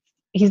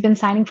 He's been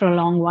signing for a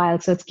long while,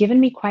 so it's given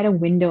me quite a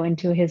window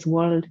into his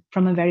world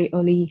from a very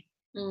early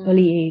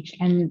age,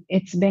 and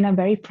it's been a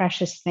very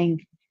precious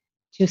thing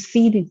to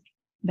see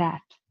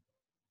that.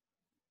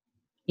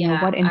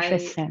 What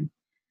interests him.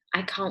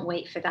 I can't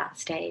wait for that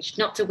stage.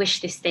 Not to wish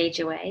this stage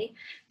away,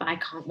 but I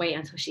can't wait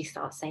until she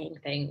starts saying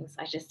things.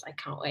 I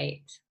can't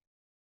wait.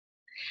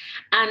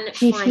 And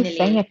finally, she's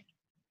saying it.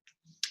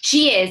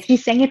 She is.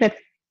 She's saying it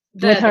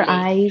with her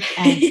eyes.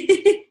 And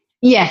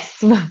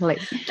yes, lovely.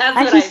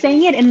 And she's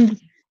saying it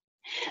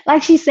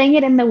she's saying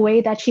it in the way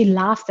that she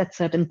laughs at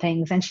certain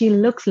things and she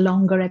looks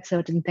longer at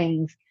certain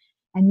things.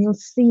 And you'll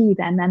see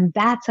that. And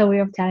that's her way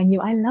of telling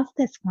you, I love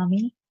this,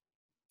 mommy.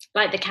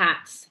 Like the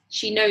cats.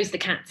 She knows the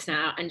cats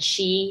now and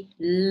she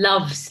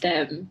loves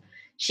them.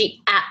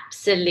 She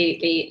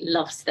absolutely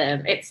loves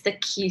them. It's the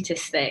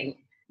cutest thing.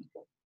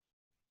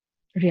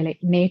 Really,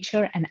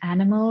 nature and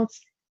animals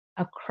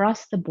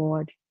across the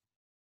board.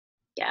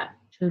 Yeah.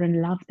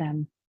 Children love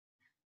them.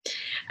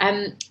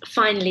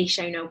 Finally,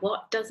 Shona,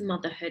 what does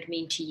motherhood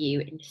mean to you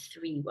in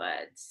 3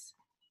 words?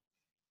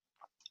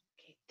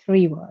 Okay,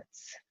 3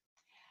 words.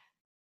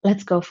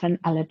 Let's go for an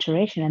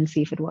alliteration and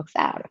see if it works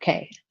out.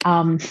 Okay.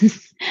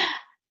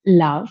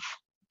 Love.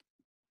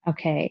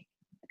 Okay.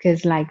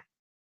 Because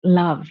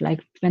love,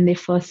 when they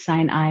first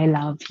sign, I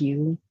love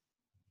you,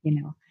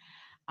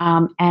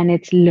 and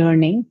it's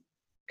learning,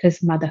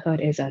 because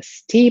motherhood is a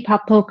steep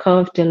uphill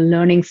curve to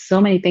learning so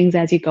many things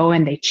as you go,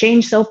 and they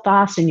change so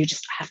fast and you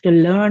just have to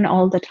learn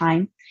all the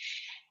time.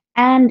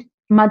 And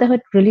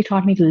motherhood really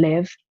taught me to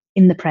live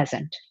in the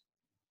present.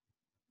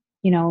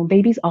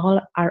 Babies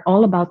are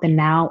all about the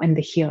now and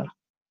the here.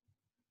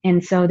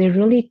 And so they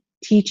really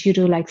teach you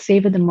to like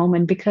savor the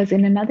moment, because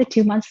in another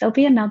 2 months, there'll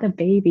be another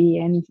baby,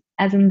 and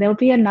as in there'll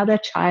be another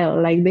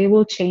child, like they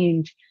will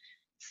change.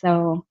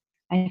 So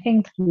I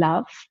think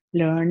love,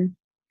 learn,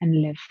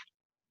 and live.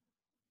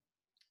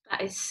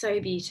 That is so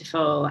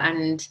beautiful.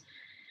 And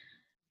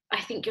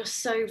I think you're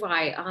so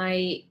right.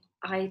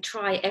 I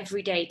try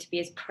every day to be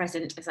as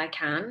present as I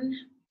can.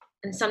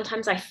 And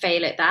sometimes I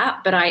fail at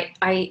that, but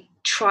I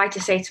try to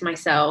say to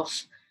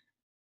myself,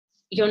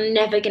 you're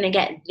never going to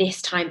get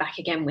this time back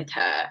again with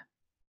her.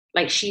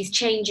 Like, she's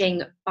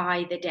changing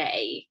by the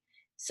day.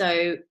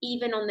 So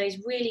even on those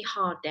really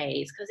hard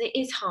days, because it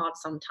is hard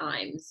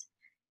sometimes,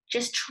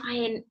 just try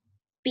and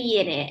be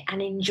in it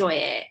and enjoy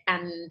it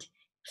and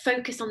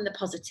focus on the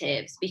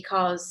positives,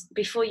 because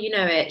before you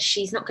know it,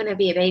 she's not going to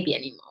be a baby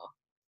anymore.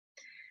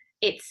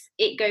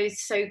 It goes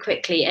so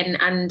quickly.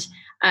 And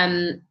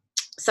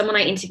someone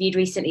I interviewed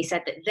recently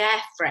said that their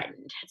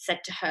friend had said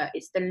to her,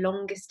 it's the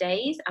longest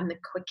days and the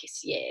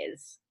quickest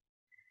years.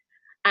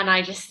 And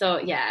I just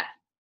thought, yeah,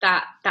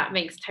 that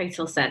makes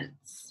total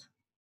sense.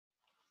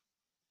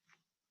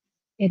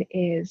 It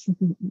is.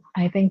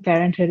 I think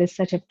parenthood is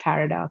such a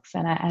paradox,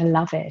 and I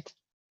love it.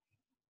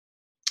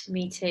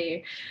 Me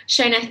too.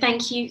 Shona,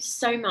 thank you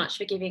so much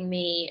for giving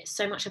me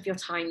so much of your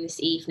time this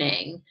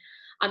evening.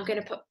 I'm going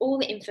to put all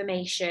the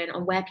information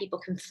on where people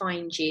can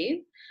find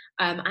you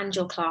and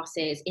your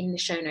classes in the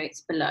show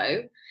notes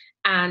below.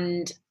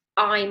 And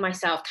I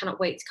myself cannot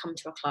wait to come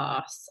to a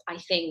class. I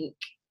think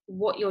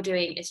what you're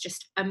doing is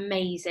just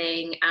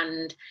amazing.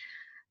 And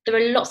there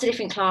are lots of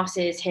different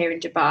classes here in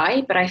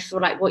Dubai, but I feel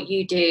like what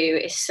you do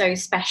is so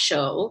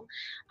special.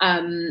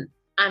 And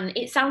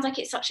it sounds like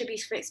it's such a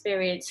beautiful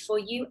experience for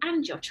you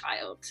and your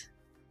child,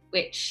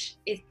 which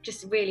is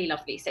just really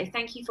lovely. So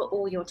thank you for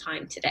all your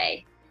time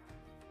today.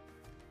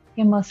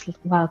 You're most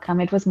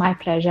welcome. It was my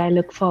pleasure. I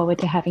look forward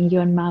to having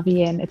you and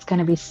Mavi in. It's going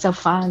to be so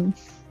fun.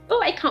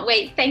 Oh, I can't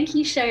wait. Thank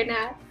you,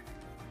 Shona.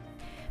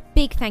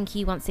 Big thank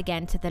you once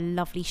again to the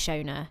lovely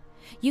Shona.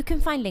 You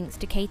can find links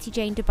to Katie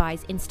Jane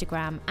Dubai's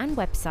Instagram and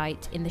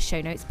website in the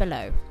show notes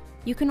below.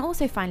 You can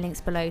also find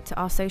links below to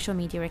our social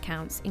media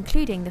accounts,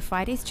 including the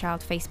Friday's Child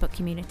Facebook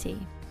community.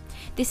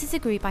 This is a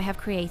group I have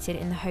created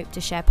in the hope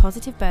to share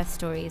positive birth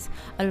stories,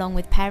 along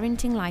with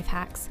parenting life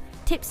hacks,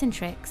 tips and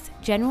tricks,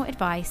 general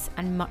advice,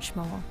 and much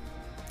more.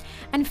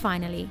 And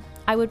finally,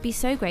 I would be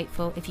so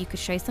grateful if you could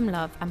show some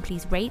love and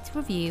please rate,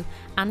 review,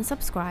 and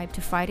subscribe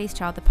to Friday's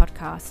Child the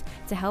podcast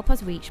to help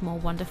us reach more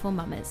wonderful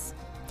mamas.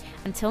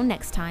 Until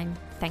next time,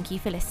 thank you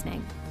for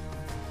listening.